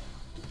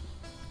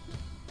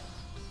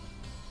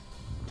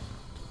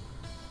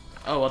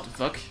 Oh, what the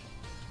fuck?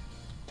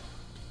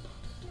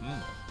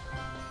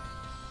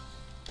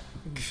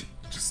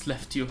 Just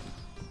left you.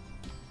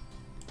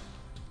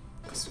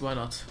 'Cause why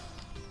not?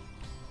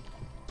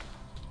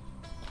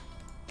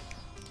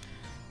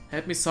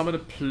 Help me summon a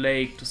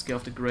plague to scare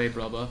off the grave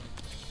robber.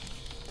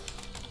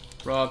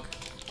 Rock.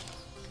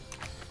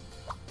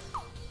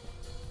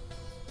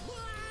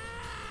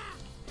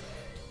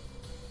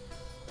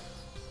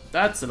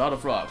 That's a lot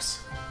of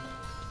rocks.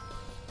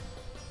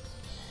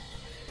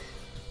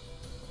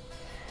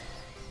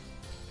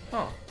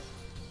 Oh.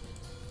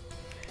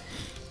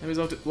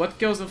 What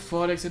goes on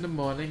 4 legs in the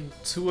morning,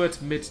 2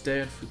 at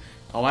midday, and 3.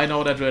 Oh, I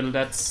know that riddle.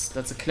 That's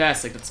a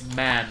classic. That's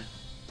man.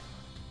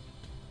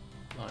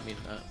 No, I mean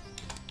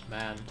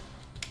man.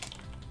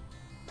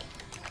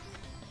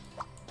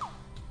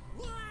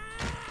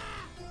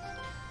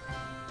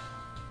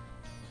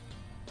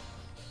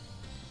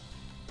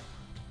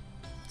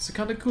 It's a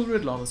kind of cool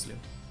riddle, honestly.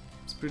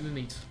 It's pretty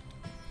neat.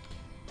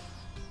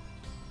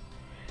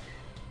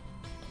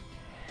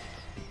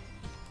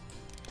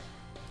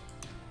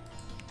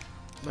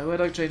 My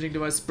weather changing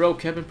device broke.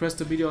 Kevin pressed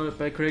the video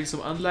by creating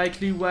some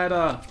unlikely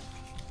weather.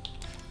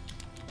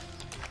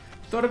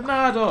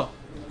 Tornado!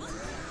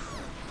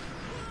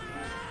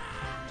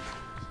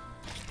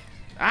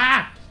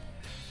 Ah!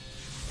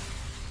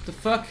 What the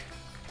fuck?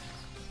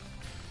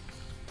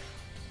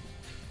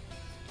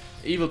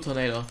 Evil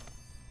tornado.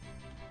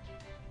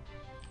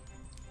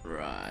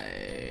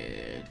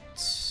 Right.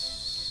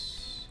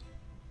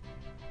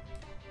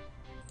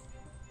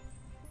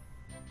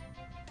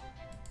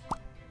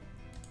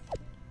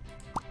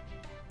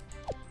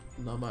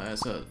 Now my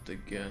ass hurt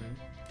again.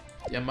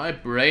 Yeah, my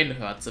brain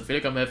hurts. I feel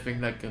like I'm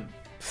having like a... I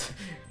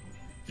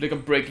feel like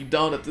I'm breaking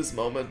down at this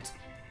moment.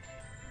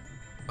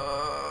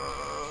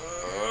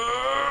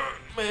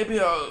 Maybe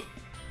I'll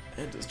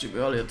end this stream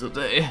earlier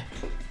today.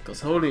 Cause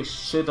holy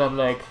shit, I'm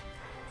like...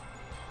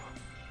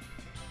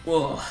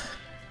 Whoa.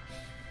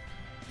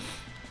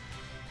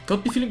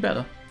 Don't be feeling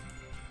better.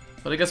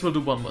 But I guess we'll do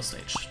one more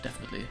stage,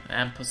 definitely.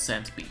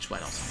 Ampersand Beach, why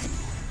not?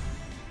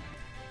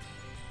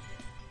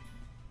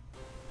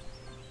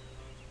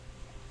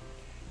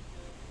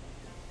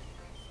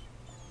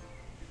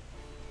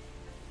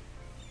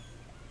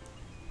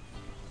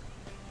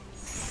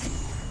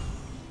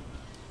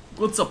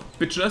 What's up,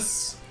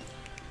 bitches?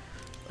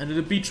 I need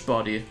a beach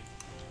body.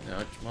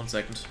 Yeah, 1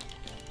 second.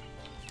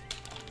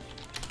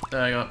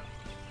 There you go.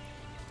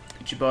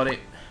 Beachy body.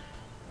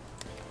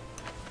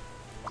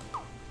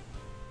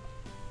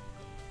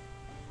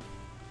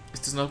 Is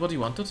this not what you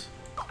wanted?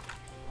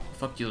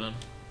 Fuck you then.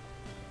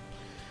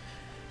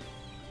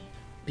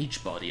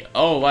 Beach body.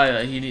 Oh,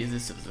 why he needs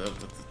this.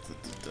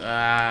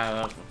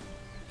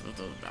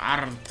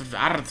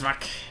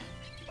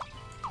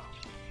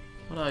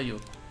 What are you?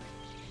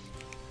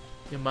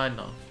 You're mine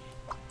now.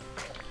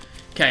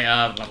 Okay,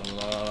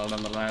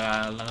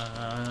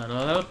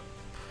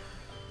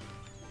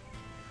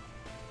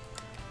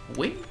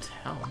 Winged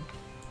Helm?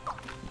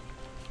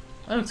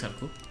 That looks kinda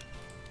cool.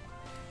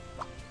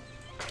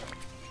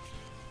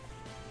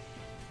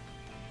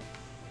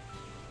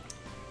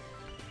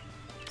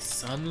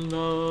 Sun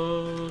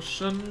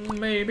lotion,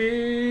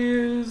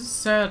 maybe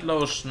sad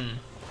lotion.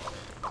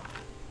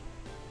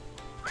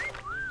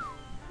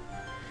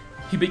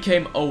 He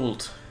became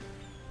old.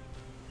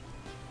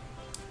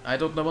 I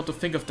don't know what to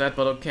think of that,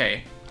 but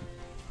okay.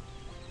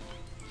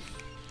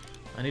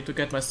 I need to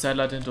get my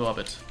satellite into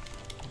orbit.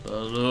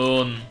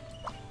 Balloon.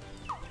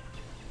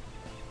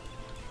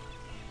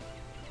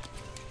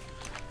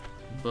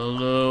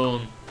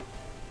 Balloon.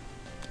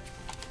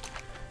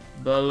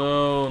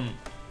 Balloon.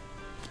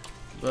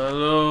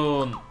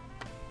 Balloon.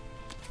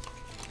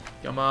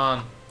 Come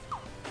on.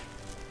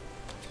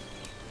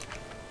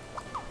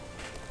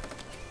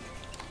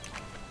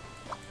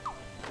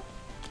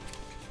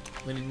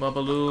 We need more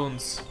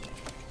balloons.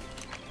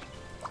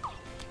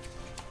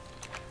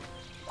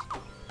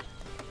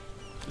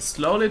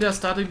 Slowly they're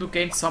starting to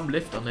gain some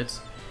lift on it.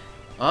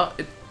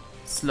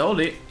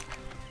 Slowly.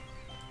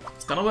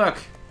 It's gonna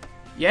work.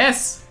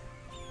 Yes!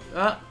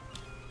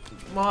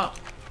 More.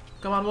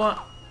 Come on, more.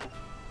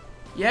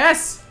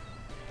 Yes!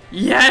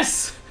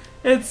 Yes!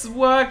 It's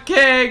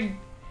working!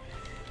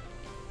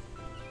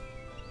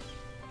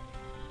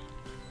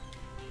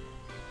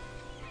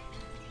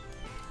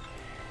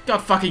 God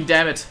fucking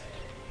damn it.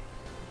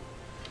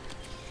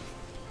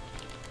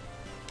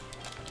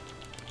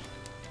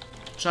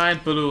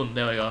 Giant balloon,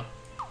 there we go.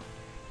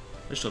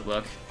 This should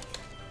work.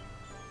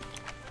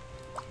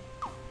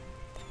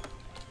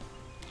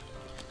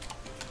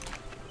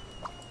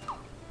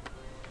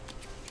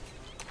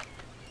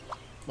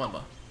 One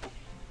more.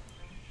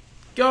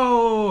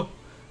 Go!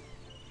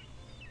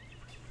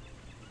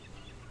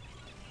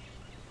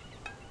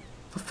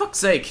 For fuck's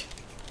sake!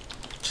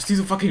 Just use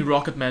a fucking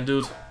rocket, man,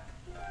 dude.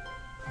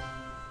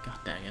 God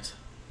dang it.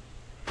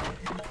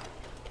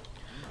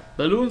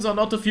 Balloons are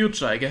not the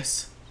future, I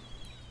guess.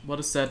 What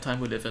a sad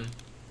time we live in.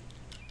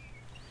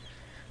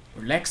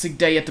 Relaxing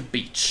day at the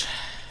beach.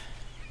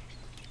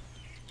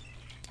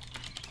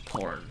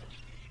 Porn.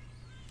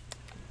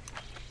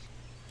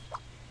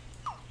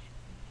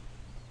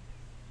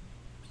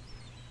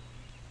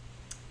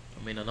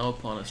 I mean, I know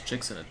porn has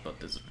chicks in it,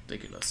 but this is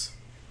ridiculous.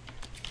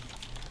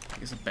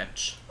 Here's a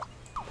bench.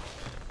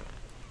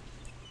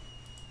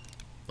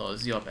 Oh,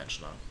 this is your bench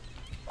now.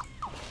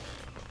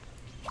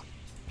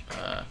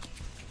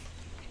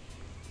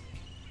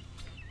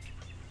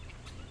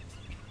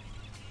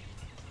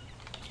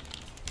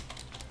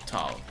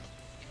 Towel.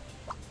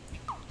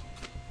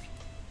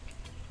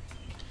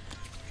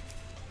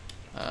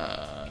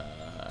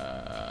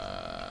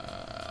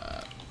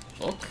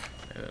 Book.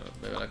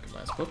 Maybe like a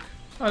nice book.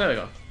 Oh, there we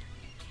go.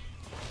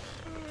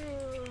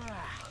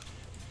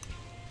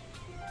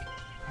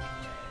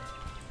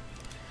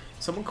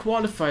 Someone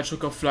qualified should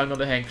go flying on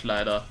the hang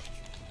glider.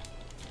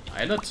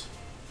 Pilot?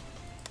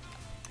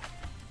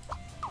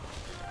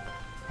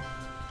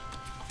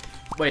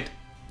 Wait,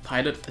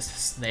 pilot is a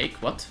snake?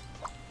 What?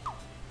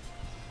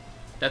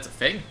 That's a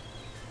thing?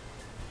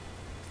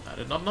 I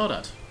did not know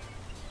that.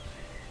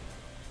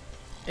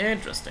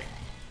 Interesting.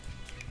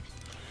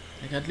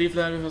 I can't leave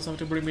land without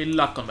something to bring me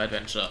luck on my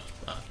adventure.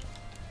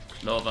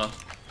 Clover.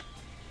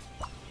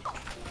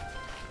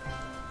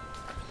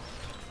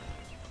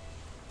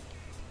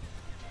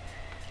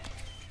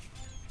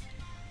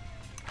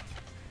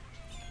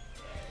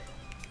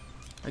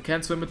 I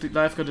can't swim with the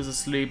lifeguard is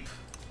asleep.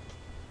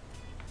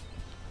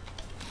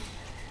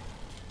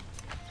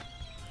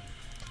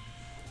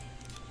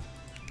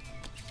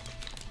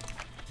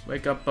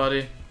 Wake up,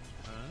 buddy.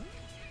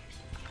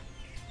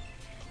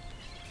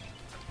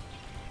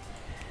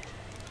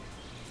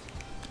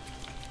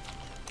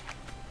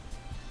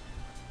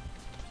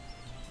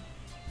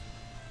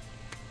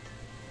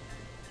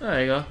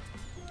 There you go.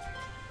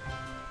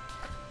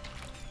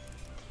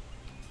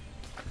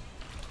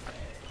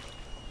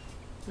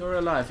 You're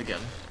alive again.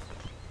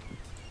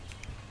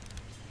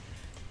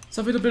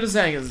 Something a bit of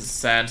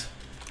sand.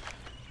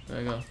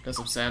 There you go. There's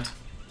some sand.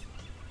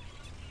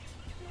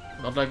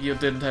 Not like you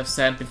didn't have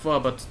sand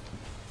before, but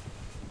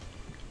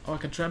Oh, I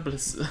can trample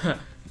his...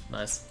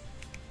 Nice.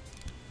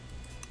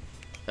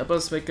 Help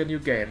us make a new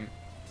game.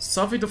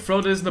 Something to throw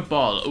this in the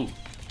ball. Oh,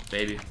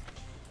 baby.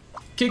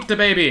 Kick the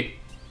baby!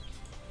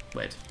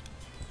 Wait.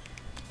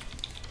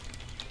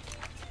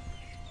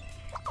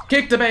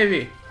 Kick the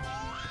baby!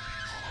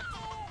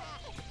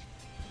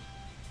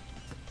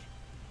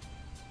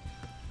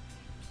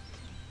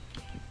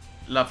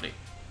 Lovely.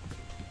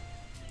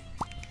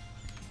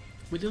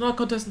 We do not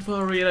contest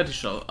for a reality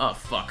show. Oh,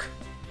 fuck.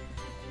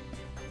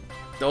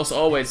 Those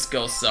always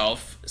go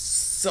south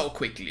so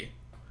quickly.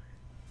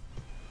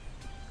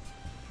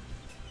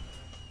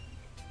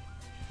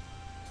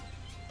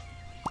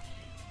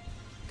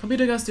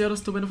 Compete against the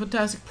others to win a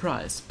fantastic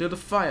prize. Build a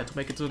fire to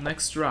make it to the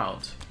next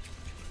round.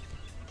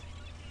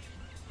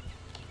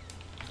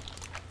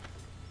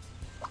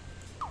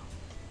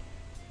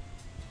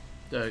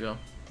 There you go.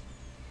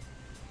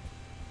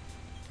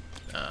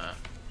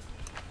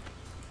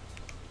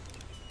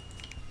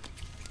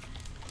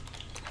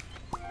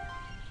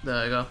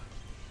 There you go.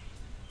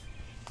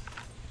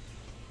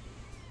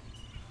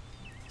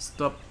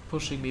 Stop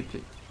pushing me,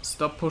 please.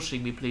 Stop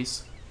pushing me,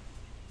 please.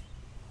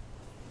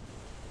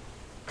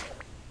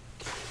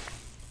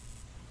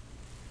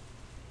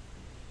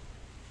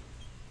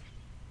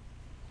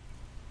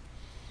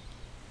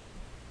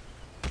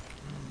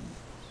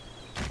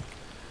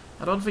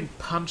 I don't think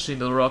punching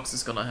the rocks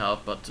is gonna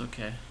help, but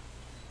okay.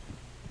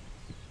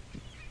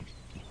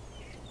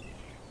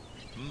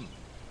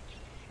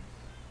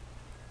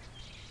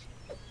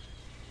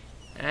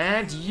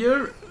 And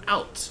you're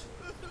out.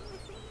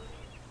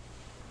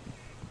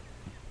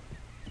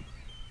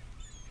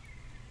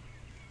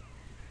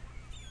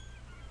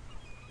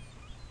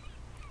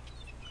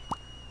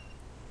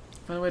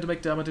 Find a way to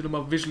make the armadillo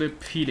more visually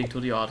appealing to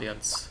the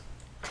audience.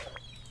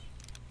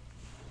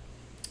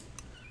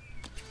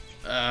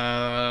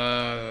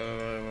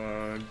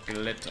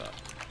 Glitter.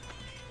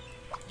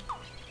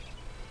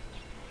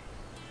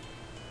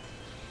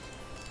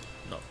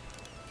 No.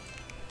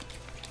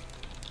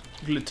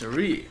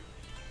 Glittery.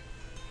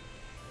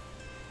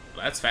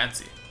 That's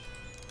fancy.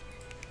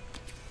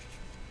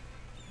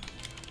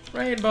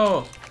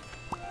 Rainbow.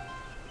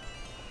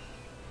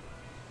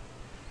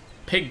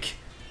 Pink.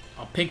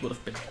 Oh, pink would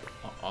have been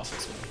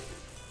awesome.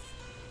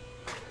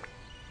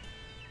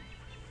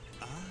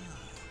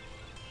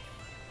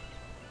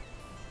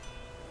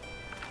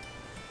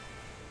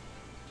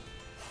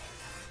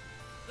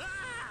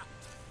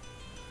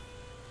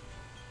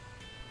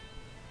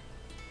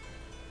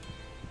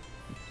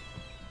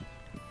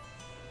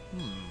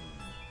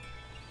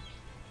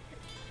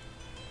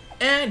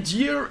 And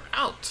you're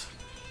out.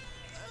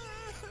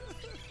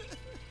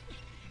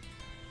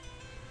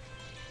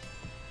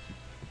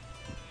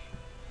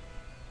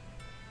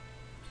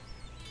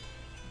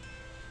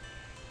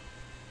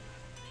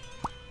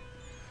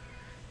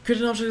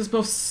 Create an object is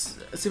both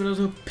similar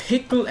to a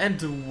pickle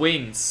and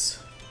wings.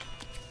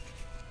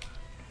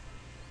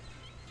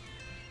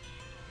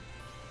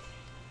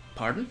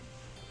 Pardon?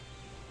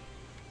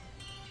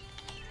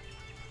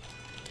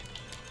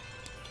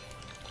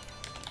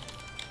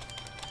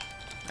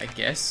 I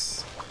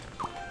guess.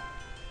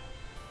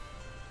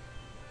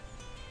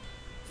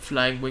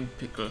 Flying wing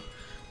pickle.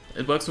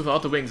 It works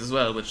without the wings as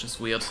well, which is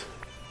weird.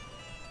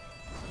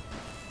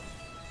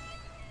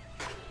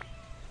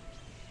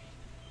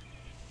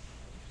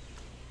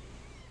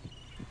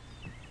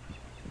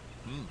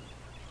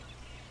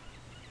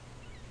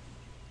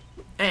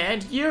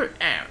 And you're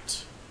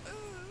out.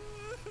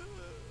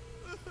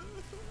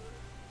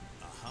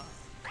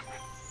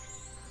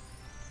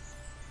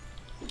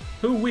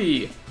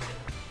 Hoo-wee.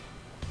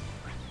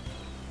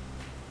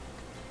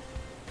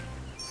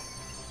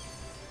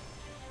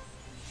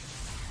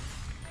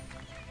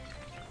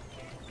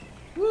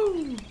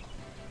 Woo!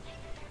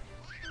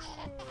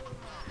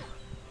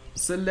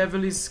 The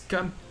level is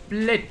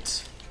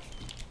complete.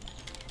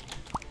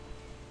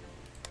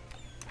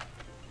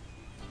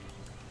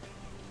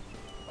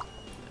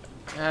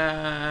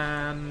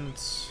 And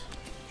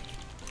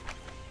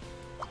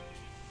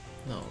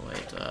no,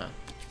 wait.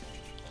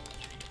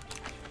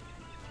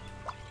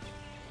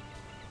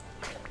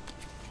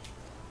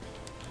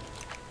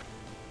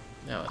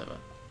 Yeah, whatever.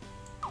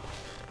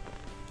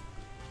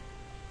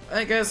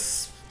 I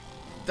guess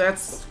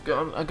that's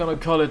I'm gonna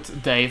call it a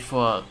day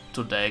for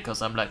today,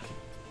 because I'm like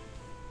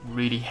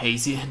really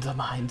hazy in the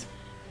mind.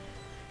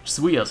 It's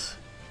weird.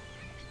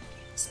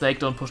 Snake,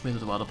 don't push me into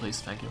the water, please.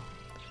 Thank you.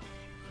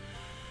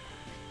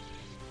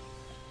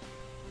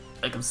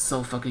 Like, I'm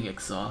so fucking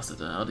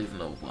exhausted, I don't even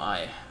know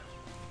why.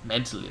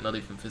 Mentally, not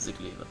even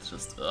physically, but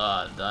just,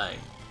 I'm dying.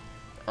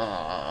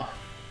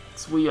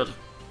 It's weird.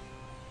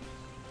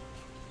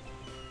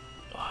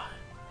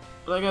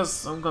 But I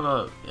guess I'm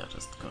gonna,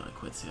 just gonna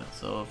quit here.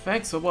 So,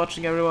 thanks for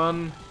watching,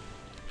 everyone.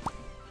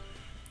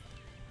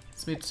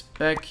 Let's meet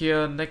back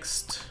here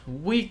next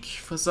week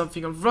for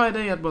something on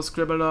Friday at more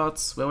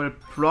Scribblenauts, where we'll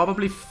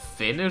probably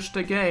finish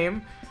the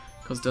game,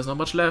 because there's not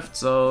much left,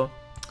 so,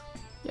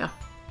 yeah.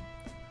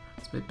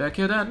 Meet back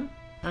here then.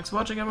 Thanks for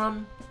watching,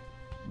 everyone.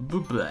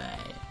 Bye-bye.